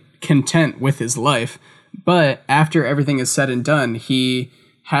very content with his life. But after everything is said and done, he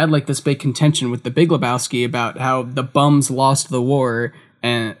had like this big contention with the Big Lebowski about how the bums lost the war,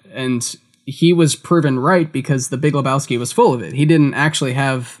 and he was proven right because the Big Lebowski was full of it. He didn't actually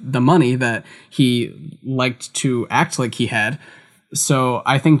have the money that he liked to act like he had. So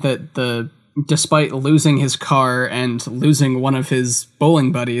I think that despite losing his car and losing one of his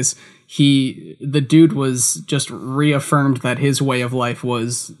bowling buddies, the dude was just reaffirmed that his way of life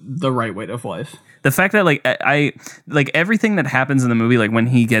was the right way of life. The fact that I like everything that happens in the movie, like when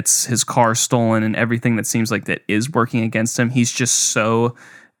he gets his car stolen and everything that seems like that is working against him, he's just so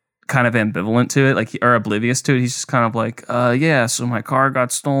kind of ambivalent to it, like, or oblivious to it. He's just kind of like, yeah, so my car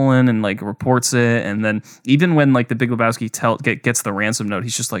got stolen, and like reports it. And then even when like the Big Lebowski gets the ransom note,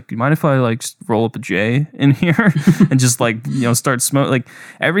 he's just like, you mind if I like roll up a J in here and just like, you know, start smoke. Like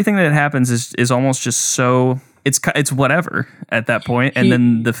everything that happens is almost just so it's whatever at that point. And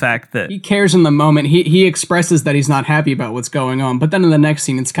then the fact that he cares in the moment, he expresses that he's not happy about what's going on, but then in the next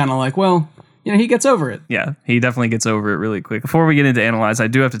scene it's kind of like, well, you know, he gets over it. Yeah, he definitely gets over it really quick. Before we get into Analyze, I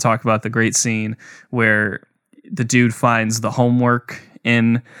do have to talk about the great scene where the dude finds the homework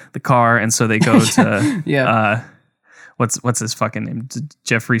in the car, and so they go to yeah. What's his fucking name?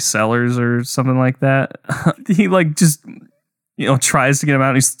 Jeffrey Sellers or something like that. He like just, you know, tries to get him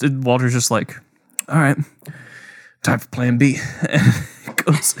out, and Walter's just like, all right, time for plan B.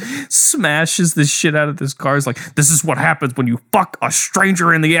 Goes, smashes the shit out of this car. He's like, this is what happens when you fuck a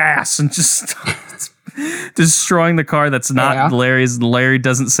stranger in the ass, and just starts destroying the car. That's not Larry's. Larry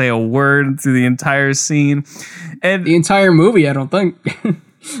doesn't say a word through the entire scene. And the entire movie, I don't think.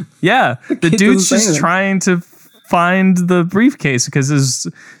 Yeah, the dude's just trying to find the briefcase because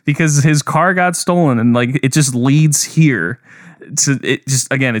his car got stolen, and like it just leads here. It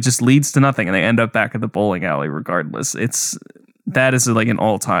just leads to nothing, and they end up back at the bowling alley regardless. That is like an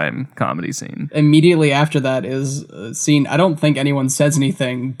all-time comedy scene. Immediately after that is a scene, I don't think anyone says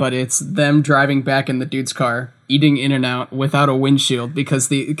anything, but it's them driving back in the dude's car, eating In-N-Out without a windshield because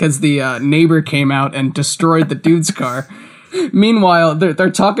the neighbor came out and destroyed the dude's car. Meanwhile,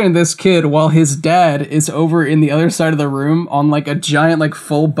 they're talking to this kid while his dad is over in the other side of the room on like a giant like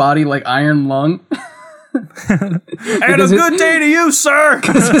full body like iron lung. And a good day to you, sir.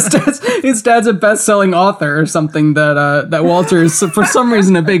 Because his dad's a best-selling author or something that Walter is for some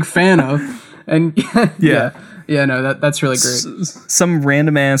reason a big fan of, and that's really great. Some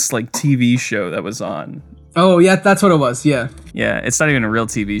random ass like TV show that was on. Oh yeah, that's what it was. Yeah, it's not even a real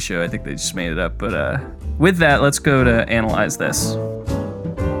TV show. I think they just made it up. But with that, let's go to Analyze This.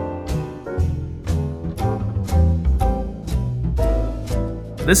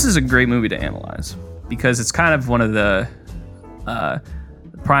 This is a great movie to analyze, because it's kind of one of the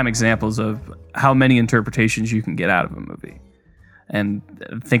prime examples of how many interpretations you can get out of a movie. And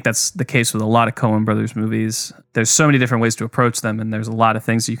I think that's the case with a lot of Coen Brothers movies. There's so many different ways to approach them, and there's a lot of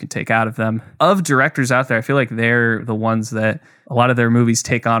things you can take out of them. Of directors out there, I feel like they're the ones that a lot of their movies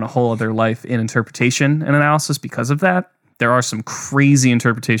take on a whole other life in interpretation and analysis because of that. There are some crazy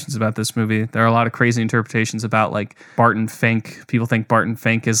interpretations about this movie. There are a lot of crazy interpretations about like Barton Fink. People think Barton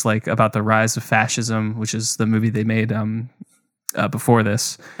Fink is like about the rise of fascism, which is the movie they made before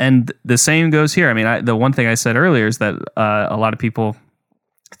this. And the same goes here. I mean, the one thing I said earlier is that a lot of people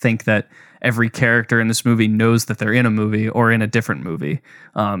think that every character in this movie knows that they're in a movie or in a different movie,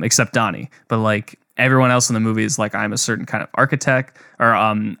 except Donnie. But like everyone else in the movie is like, I'm a certain kind of architect or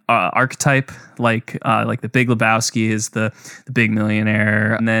archetype, like the Big Lebowski is the big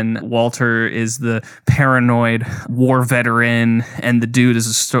millionaire, and then Walter is the paranoid war veteran, and the dude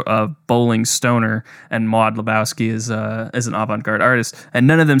is a bowling stoner, and Maud Lebowski is an avant-garde artist, and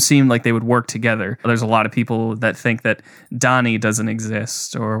none of them seem like they would work together. There's a lot of people that think that Donnie doesn't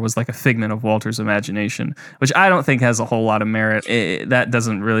exist or was like a figment of Walter's imagination, which I don't think has a whole lot of merit. That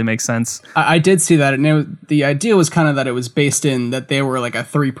doesn't really make sense. I did see that, and the idea was kind of that it was based in that they were like a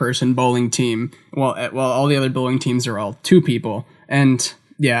 3-person bowling team, while all the other bowling teams are all 2 people. And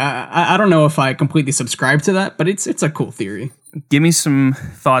Yeah, I don't know if I completely subscribe to that, but it's a cool theory. Give me some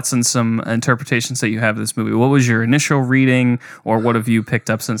thoughts and some interpretations that you have of this movie. What was your initial reading, or what have you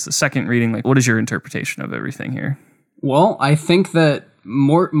picked up since the second reading? Like, what is your interpretation of everything here? Well, I think that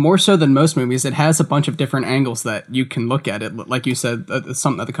more so than most movies, it has a bunch of different angles that you can look at it. Like you said, it's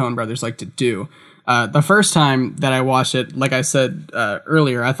something that the Coen brothers like to do. The first time that I watched it, like I said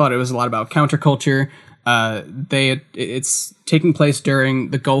earlier, I thought it was a lot about counterculture. It's taking place during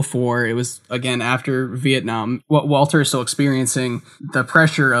the Gulf War. It was, again, after Vietnam. Walter is still experiencing the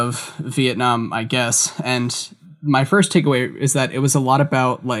pressure of Vietnam, I guess. And my first takeaway is that it was a lot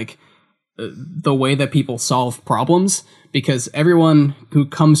about, like, the way that people solve problems, because everyone who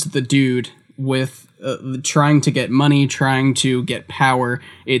comes to the dude with trying to get money, trying to get power,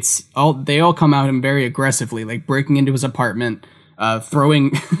 they all come at him very aggressively, like breaking into his apartment,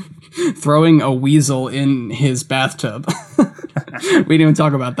 throwing a weasel in his bathtub. We didn't even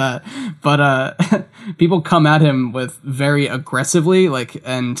talk about that, but people come at him with very aggressively,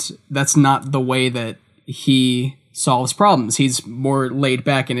 and that's not the way that he solves problems. He's more laid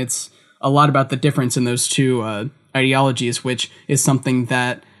back, and it's a lot about the difference in those two ideologies, which is something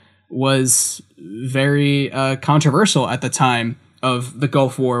that was very controversial at the time of the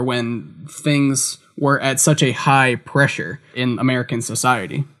Gulf War, when things were at such a high pressure in American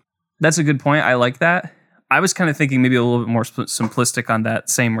society. That's a good point. I like that. I was kind of thinking maybe a little bit more simplistic on that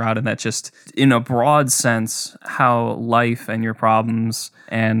same route, and that just in a broad sense, how life and your problems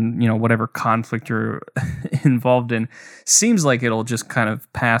and, whatever conflict you're involved in seems like it'll just kind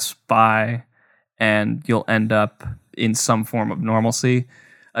of pass by and you'll end up in some form of normalcy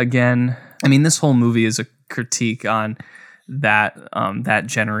again. I mean, this whole movie is a critique on that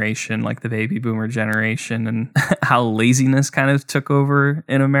generation, like the baby boomer generation, and how laziness kind of took over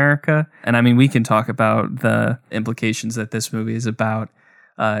in America. And I mean, we can talk about the implications that this movie is about,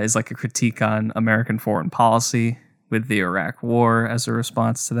 is like a critique on American foreign policy with the Iraq War as a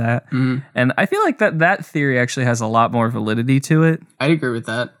response to that. Mm-hmm. And I feel like that theory actually has a lot more validity to it. I agree with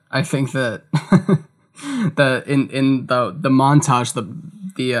that. I think that in the montage,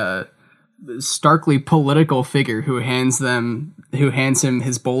 the starkly political figure who hands him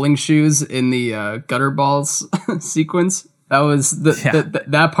his bowling shoes in the gutter balls sequence,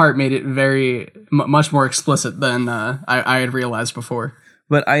 that part made it very much more explicit than I had realized before.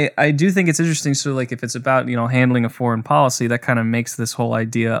 But I do think it's interesting. So, like, if it's about, handling a foreign policy, that kind of makes this whole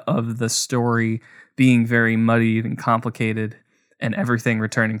idea of the story being very muddied and complicated and everything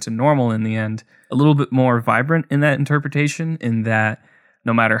returning to normal in the end a little bit more vibrant in that interpretation, in that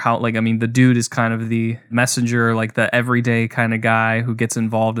no matter how, the dude is kind of the messenger, like the everyday kind of guy who gets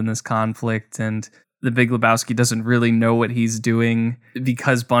involved in this conflict, and the Big Lebowski doesn't really know what he's doing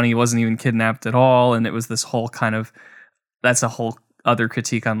because Bunny wasn't even kidnapped at all. And it was this whole that's a whole other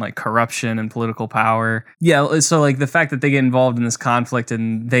critique on like corruption and political power. Yeah, so like the fact that they get involved in this conflict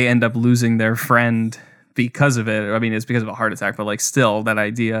and they end up losing their friend because of it. I mean, it's because of a heart attack, but like still that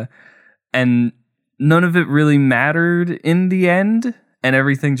idea. And none of it really mattered in the end. And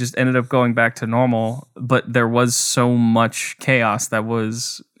everything just ended up going back to normal. But there was so much chaos that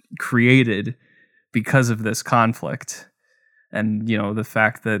was created because of this conflict. And, the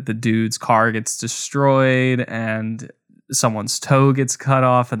fact that the dude's car gets destroyed and someone's toe gets cut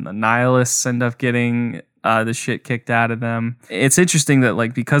off and the nihilists end up getting the shit kicked out of them. It's interesting that,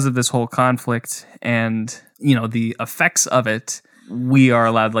 like, because of this whole conflict and, the effects of it, we are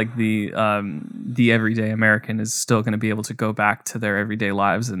allowed, like, the everyday American is still going to be able to go back to their everyday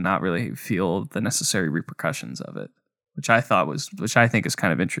lives and not really feel the necessary repercussions of it, which I think is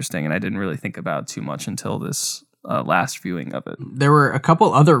kind of interesting, and I didn't really think about too much until this last viewing of it. There were a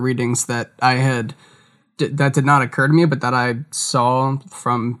couple other readings that that did not occur to me, but that I saw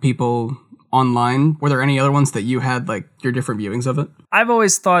from people online. Were there any other ones that you had, like, your different viewings of it? I've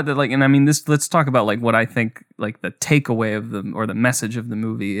always thought that, like, and I mean, let's talk about, like, what I think, like, the takeaway of or the message of the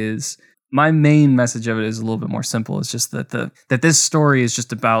movie is. My main message of it is a little bit more simple. It's just that that this story is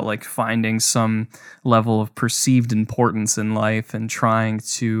just about, like, finding some level of perceived importance in life and trying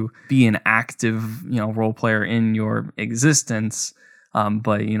to be an active, role player in your existence.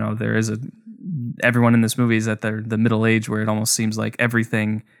 But, there is everyone in this movie is at the middle age where it almost seems like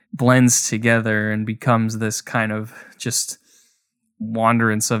everything blends together and becomes this kind of just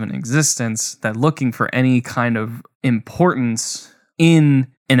wanderance of an existence, that looking for any kind of importance in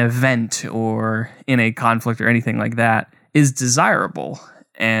an event or in a conflict or anything like that is desirable.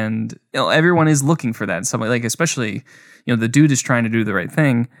 And everyone is looking for that. Somebody, like, especially, the dude is trying to do the right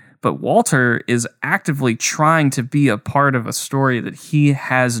thing, but Walter is actively trying to be a part of a story that he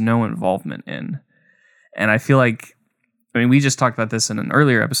has no involvement in. And I feel like I mean, we just talked about this in an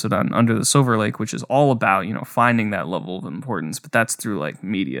earlier episode on Under the Silver Lake, which is all about, finding that level of importance, but that's through like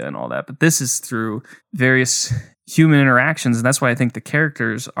media and all that. But this is through various human interactions. And that's why I think the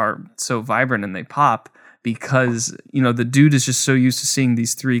characters are so vibrant and they pop, because, the dude is just so used to seeing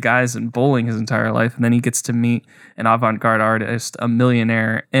these three guys in bowling his entire life. And then he gets to meet an avant-garde artist, a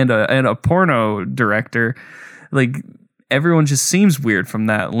millionaire, and a porno director. Like, everyone just seems weird from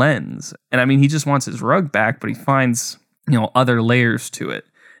that lens. And I mean, he just wants his rug back, but he finds, other layers to it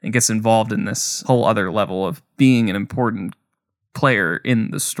and gets involved in this whole other level of being an important player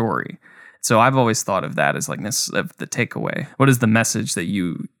in the story. So I've always thought of that as like this, of the takeaway. What is the message that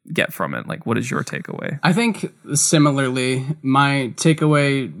you get from it? Like, what is your takeaway? I think similarly, my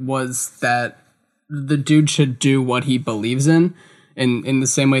takeaway was that the dude should do what he believes in the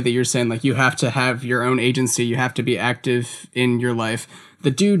same way that you're saying, like, you have to have your own agency. You have to be active in your life.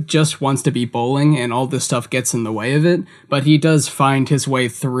 The dude just wants to be bowling and all this stuff gets in the way of it. But he does find his way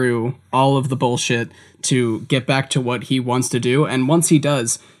through all of the bullshit to get back to what he wants to do. And once he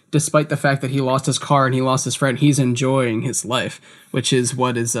does, despite the fact that he lost his car and he lost his friend, he's enjoying his life, which is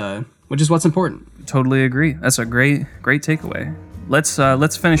what's important. Totally agree. That's a great takeaway.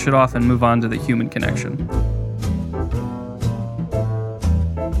 Let's finish it off and move on to the human connection.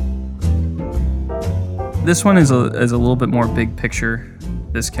 This one is a little bit more big picture.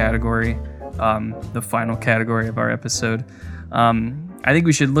 This category, the final category of our episode. I think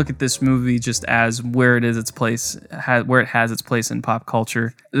we should look at this movie just as where it is its place, where it has its place in pop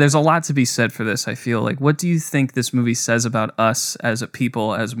culture. There's a lot to be said for this, I feel like. What do you think this movie says about us as a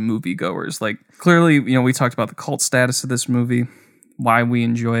people, as moviegoers? Like, clearly, we talked about the cult status of this movie, why we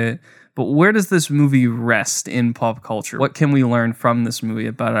enjoy it, but where does this movie rest in pop culture? What can we learn from this movie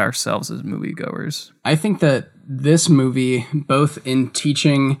about ourselves as moviegoers? I think that this movie, both in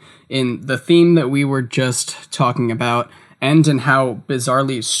teaching, in the theme that we were just talking about, and in how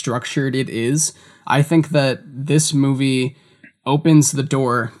bizarrely structured it is, I think that this movie opens the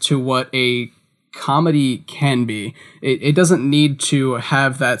door to what a comedy can be. It doesn't need to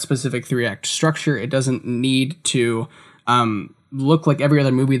have that specific 3-act structure. It doesn't need to look like every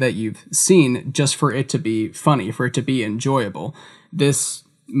other movie that you've seen just for it to be funny, for it to be enjoyable. This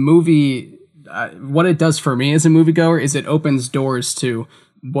movie, what it does for me as a moviegoer is it opens doors to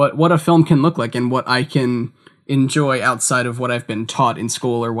what a film can look like and what I can enjoy outside of what I've been taught in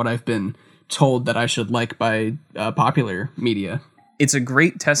school or what I've been told that I should like by popular media. It's a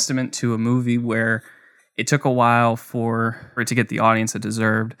great testament to a movie where it took a while for it to get the audience it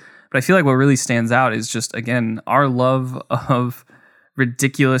deserved. But I feel like what really stands out is just, again, our love of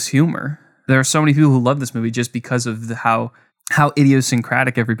ridiculous humor. There are so many people who love this movie just because of how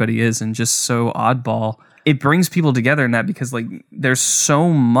idiosyncratic everybody is and just so oddball. It brings people together in that because, like, there's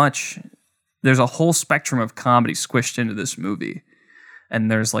a whole spectrum of comedy squished into this movie. And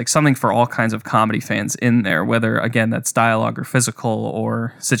there's like something for all kinds of comedy fans in there, whether, again, that's dialogue or physical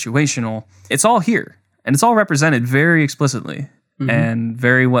or situational. It's all here and it's all represented very explicitly. Mm-hmm. And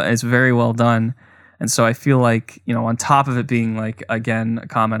it's very well done. And so I feel like, on top of it being like, again, a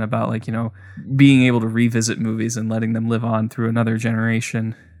comment about like, being able to revisit movies and letting them live on through another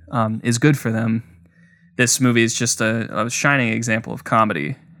generation is good for them. This movie is just a shining example of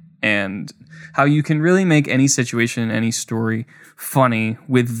comedy and how you can really make any situation, any story funny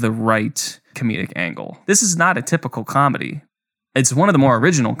with the right comedic angle. This is not a typical comedy. It's one of the more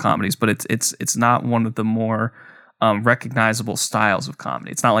original comedies, but it's not one of the more recognizable styles of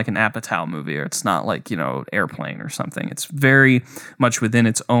comedy. It's not like an Apatow movie, or it's not like, Airplane or something. It's very much within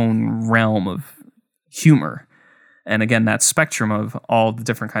its own realm of humor. And again, that spectrum of all the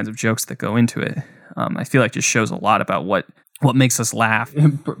different kinds of jokes that go into it, I feel like just shows a lot about what makes us laugh.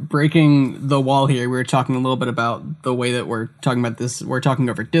 Breaking the wall here, we were talking a little bit about the way that we're talking about this. We're talking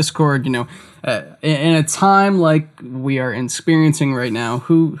over Discord, in a time like we are experiencing right now,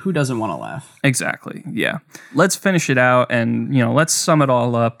 who doesn't want to laugh? Exactly, yeah. Let's finish it out and, let's sum it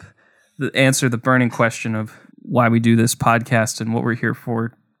all up, answer the burning question of why we do this podcast and what we're here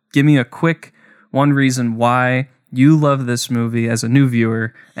for. Give me a quick one reason why you love this movie as a new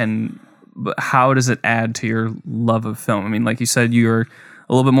viewer, and how does it add to your love of film? I mean, like you said, you're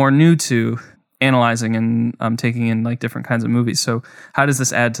a little bit more new to analyzing and taking in like different kinds of movies. So how does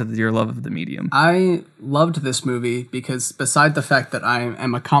this add to your love of the medium? I loved this movie because beside the fact that I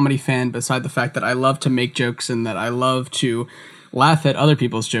am a comedy fan, beside the fact that I love to make jokes and that I love to laugh at other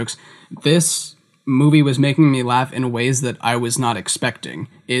people's jokes, this movie was making me laugh in ways that I was not expecting.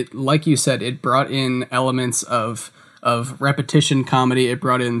 It, like you said, it brought in elements of repetition comedy. It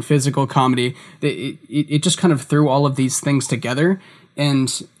brought in physical comedy. It just kind of threw all of these things together.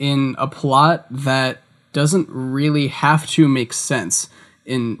 And in a plot that doesn't really have to make sense,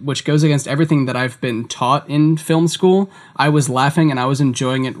 which goes against everything that I've been taught in film school. I was laughing and I was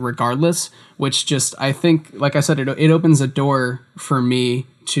enjoying it regardless, which just, I think, like I said, it opens a door for me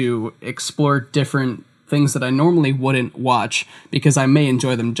to explore different things that I normally wouldn't watch because I may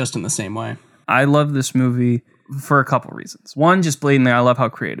enjoy them just in the same way. I love this movie for a couple reasons. One, just blatantly, I love how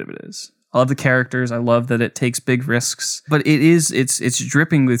creative it is. I love the characters. I love that it takes big risks, but it's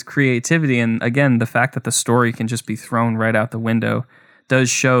dripping with creativity. And again, the fact that the story can just be thrown right out the window does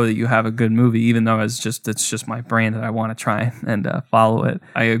show that you have a good movie, even though it's just my brain that I want to try and follow it.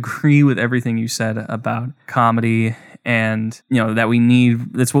 I agree with everything you said about comedy, and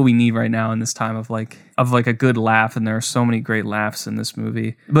that's what we need right now in this time of a good laugh. And there are so many great laughs in this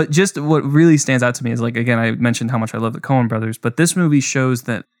movie. But just what really stands out to me is, like, again, I mentioned how much I love the Coen brothers, but this movie shows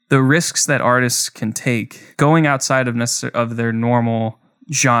that the risks that artists can take going outside of their normal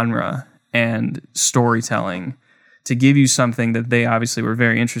genre and storytelling to give you something that they obviously were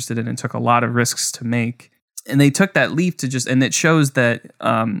very interested in and took a lot of risks to make. And they took that leap and it shows that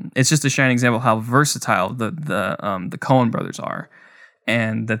it's just a shining example of how versatile the Coen brothers are,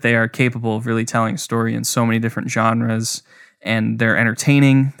 and that they are capable of really telling a story in so many different genres. And they're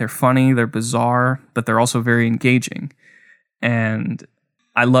entertaining, they're funny, they're bizarre, but they're also very engaging. And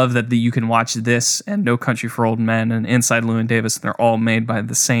I love that you can watch this and No Country for Old Men and Inside Llewyn Davis, and they're all made by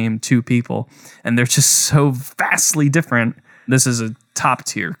the same two people, and they're just so vastly different. This is a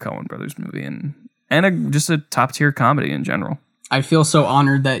top-tier Coen Brothers movie, and just a top-tier comedy in general. I feel so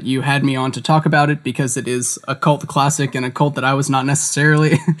honored that you had me on to talk about it, because it is a cult classic and a cult that I was not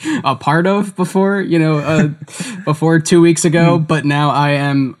necessarily a part of before 2 weeks ago. But now I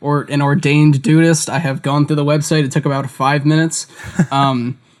am an ordained dudist. I have gone through the website. It took about 5 minutes.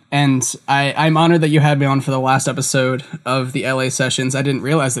 And I'm honored that you had me on for the last episode of the LA Sessions. I didn't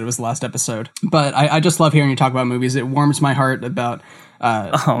realize that it was the last episode. But I just love hearing you talk about movies. It warms my heart about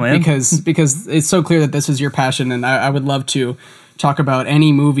because it's so clear that this is your passion, and I would love to talk about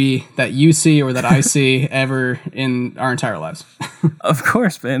any movie that you see or that I see ever in our entire lives. Of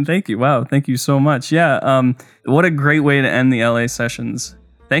course, man. Thank you. Wow. Thank you so much. Yeah. What a great way to end the LA Sessions.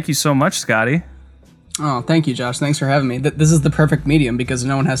 Thank you so much, Scotty. Oh, thank you, Josh. Thanks for having me. This is the perfect medium because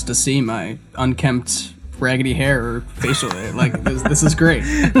no one has to see my unkempt, raggedy hair or facial. Like, this is great.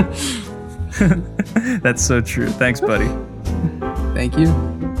 That's so true. Thanks, buddy. Thank you.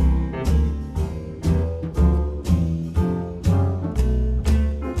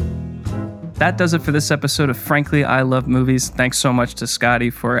 That does it for this episode of Frankly, I Love Movies. Thanks so much to Scotty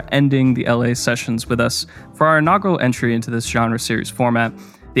for ending the LA Sessions with us. For our inaugural entry into this genre series format,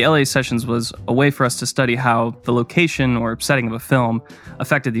 the LA Sessions was a way for us to study how the location or setting of a film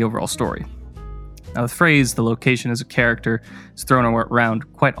affected the overall story. Now, the phrase, the location as a character, is thrown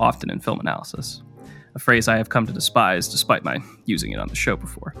around quite often in film analysis, a phrase I have come to despise despite my using it on the show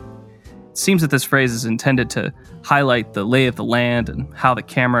before. It seems that this phrase is intended to highlight the lay of the land and how the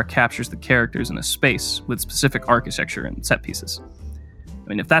camera captures the characters in a space with specific architecture and set pieces. I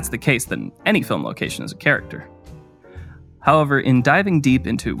mean, if that's the case, then any film location is a character. However, in diving deep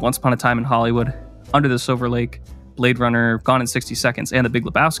into Once Upon a Time in Hollywood, Under the Silver Lake, Blade Runner, Gone in 60 Seconds, and The Big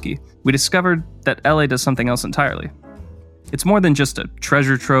Lebowski, we discovered that LA does something else entirely. It's more than just a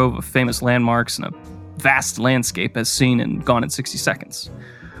treasure trove of famous landmarks and a vast landscape as seen in Gone in 60 Seconds.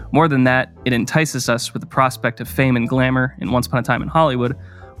 More than that, it entices us with the prospect of fame and glamour in Once Upon a Time in Hollywood,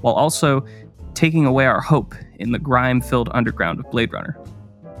 while also taking away our hope in the grime-filled underground of Blade Runner.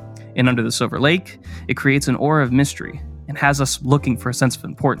 In Under the Silver Lake, it creates an aura of mystery and has us looking for a sense of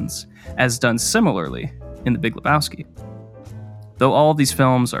importance, as done similarly in The Big Lebowski. Though all of these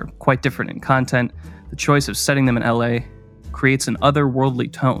films are quite different in content, the choice of setting them in LA creates an otherworldly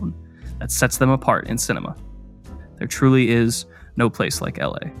tone that sets them apart in cinema. There truly is no place like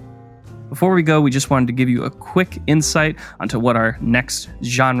LA. Before we go, we just wanted to give you a quick insight onto what our next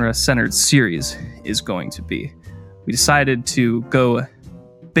genre-centered series is going to be. We decided to go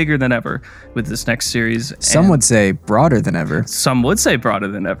bigger than ever with this next series. Some would say broader than ever. Some would say broader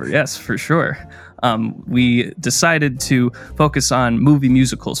than ever, yes, for sure. We decided to focus on movie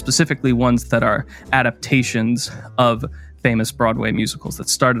musicals, specifically ones that are adaptations of famous Broadway musicals that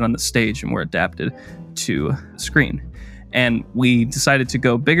started on the stage and were adapted to screen. And we decided to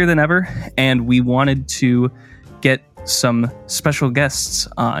go bigger than ever, and we wanted to get some special guests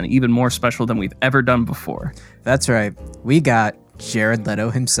on, even more special than we've ever done before. That's right. We got Jared Leto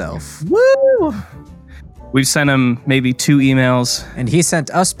himself. Woo! We've sent him maybe 2 emails. And he sent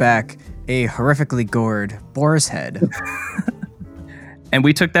us back a horrifically gored boar's head. And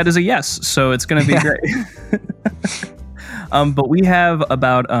we took that as a yes, so it's going to be great. But we have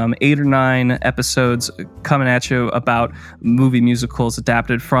about 8 or 9 episodes coming at you about movie musicals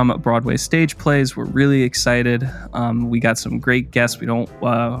adapted from Broadway stage plays. We're really excited. We got some great guests. We don't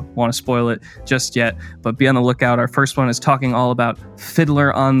want to spoil it just yet, but be on the lookout. Our first one is talking all about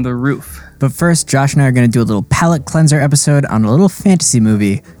Fiddler on the Roof. But first, Josh and I are going to do a little palate cleanser episode on a little fantasy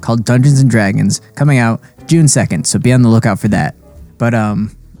movie called Dungeons and Dragons, coming out June 2nd, so be on the lookout for that. But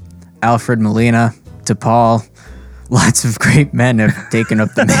Alfred Molina, DePaul, lots of great men have taken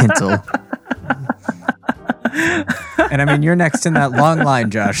up the mantle. And I mean, you're next in that long line,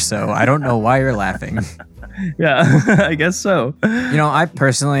 Josh, so I don't know why you're laughing. Yeah, I guess so. You know, I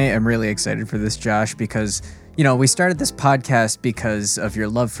personally am really excited for this, Josh, because, you know, we started this podcast because of your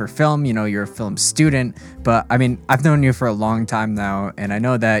love for film. You know, you're a film student, but I mean, I've known you for a long time now, and I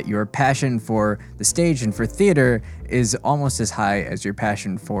know that your passion for the stage and for theater is almost as high as your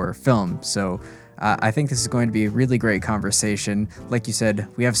passion for film. So I think this is going to be a really great conversation. Like you said,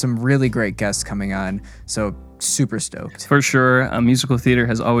 we have some really great guests coming on, so super stoked. For sure. Musical theater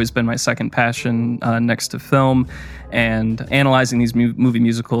has always been my second passion next to film, and analyzing these movie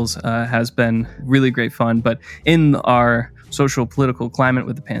musicals has been really great fun. But in our social political climate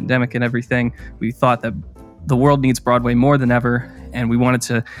with the pandemic and everything, we thought that the world needs Broadway more than ever, and we wanted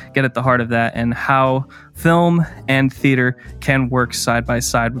to get at the heart of that and how film and theater can work side by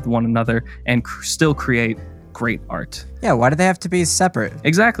side with one another and still create great art. Yeah, why do they have to be separate?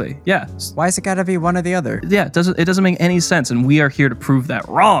 Exactly. Yeah. Why is it got to be one or the other? Yeah, it doesn't make any sense, and we are here to prove that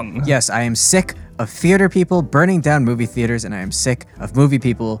wrong. Yes, I am sick of theater people burning down movie theaters, and I am sick of movie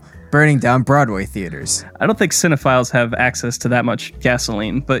people burning down Broadway theaters. I don't think cinephiles have access to that much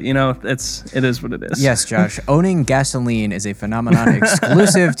gasoline, but you know, it is what it is. Yes, Josh, owning gasoline is a phenomenon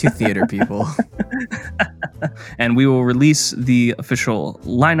exclusive to theater people. And we will release the official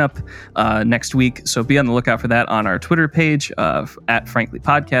lineup next week, so be on the lookout for that on our Twitter page at Frankly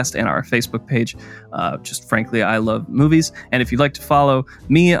Podcast and our Facebook page, just Frankly I Love Movies. And if you'd like to follow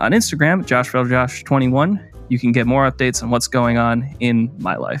me on Instagram, JoshFellJosh21, you can get more updates on what's going on in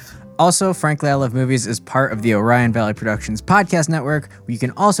my life. Also, Frankly I Love Movies is part of the Orion Valley Productions podcast network, where you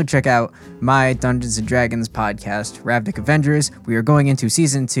can also check out my Dungeons & Dragons podcast, Ravnik Avengers. We are going into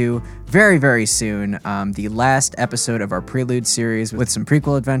Season 2 very, very soon. The last episode of our Prelude series with some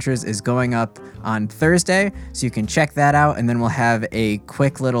prequel adventures is going up on Thursday, so you can check that out, and then we'll have a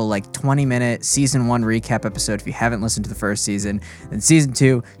quick little 20-minute Season 1 recap episode if you haven't listened to the first season. And Season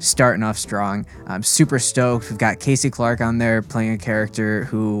 2 starting off strong. I'm super stoked. We've got Casey Clark on there playing a character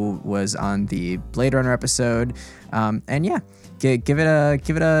who was on the Blade Runner episode, and yeah, give it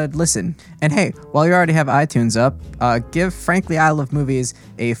a listen. And hey, while you already have iTunes up, give Frankly I Love Movies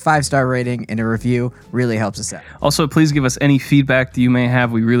a 5-star rating and a review. Really helps us out. Also, please give us any feedback that you may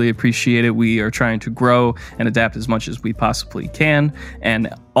have. We really appreciate it. We are trying to grow and adapt as much as we possibly can, and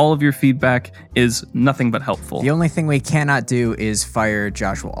all of your feedback is nothing but helpful. The only thing we cannot do is fire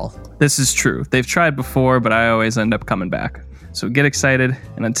Josh Wall. This is true. They've tried before, but I always end up coming back. So get excited,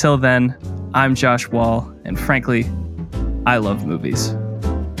 and until then, I'm Josh Wall, and frankly, I love movies.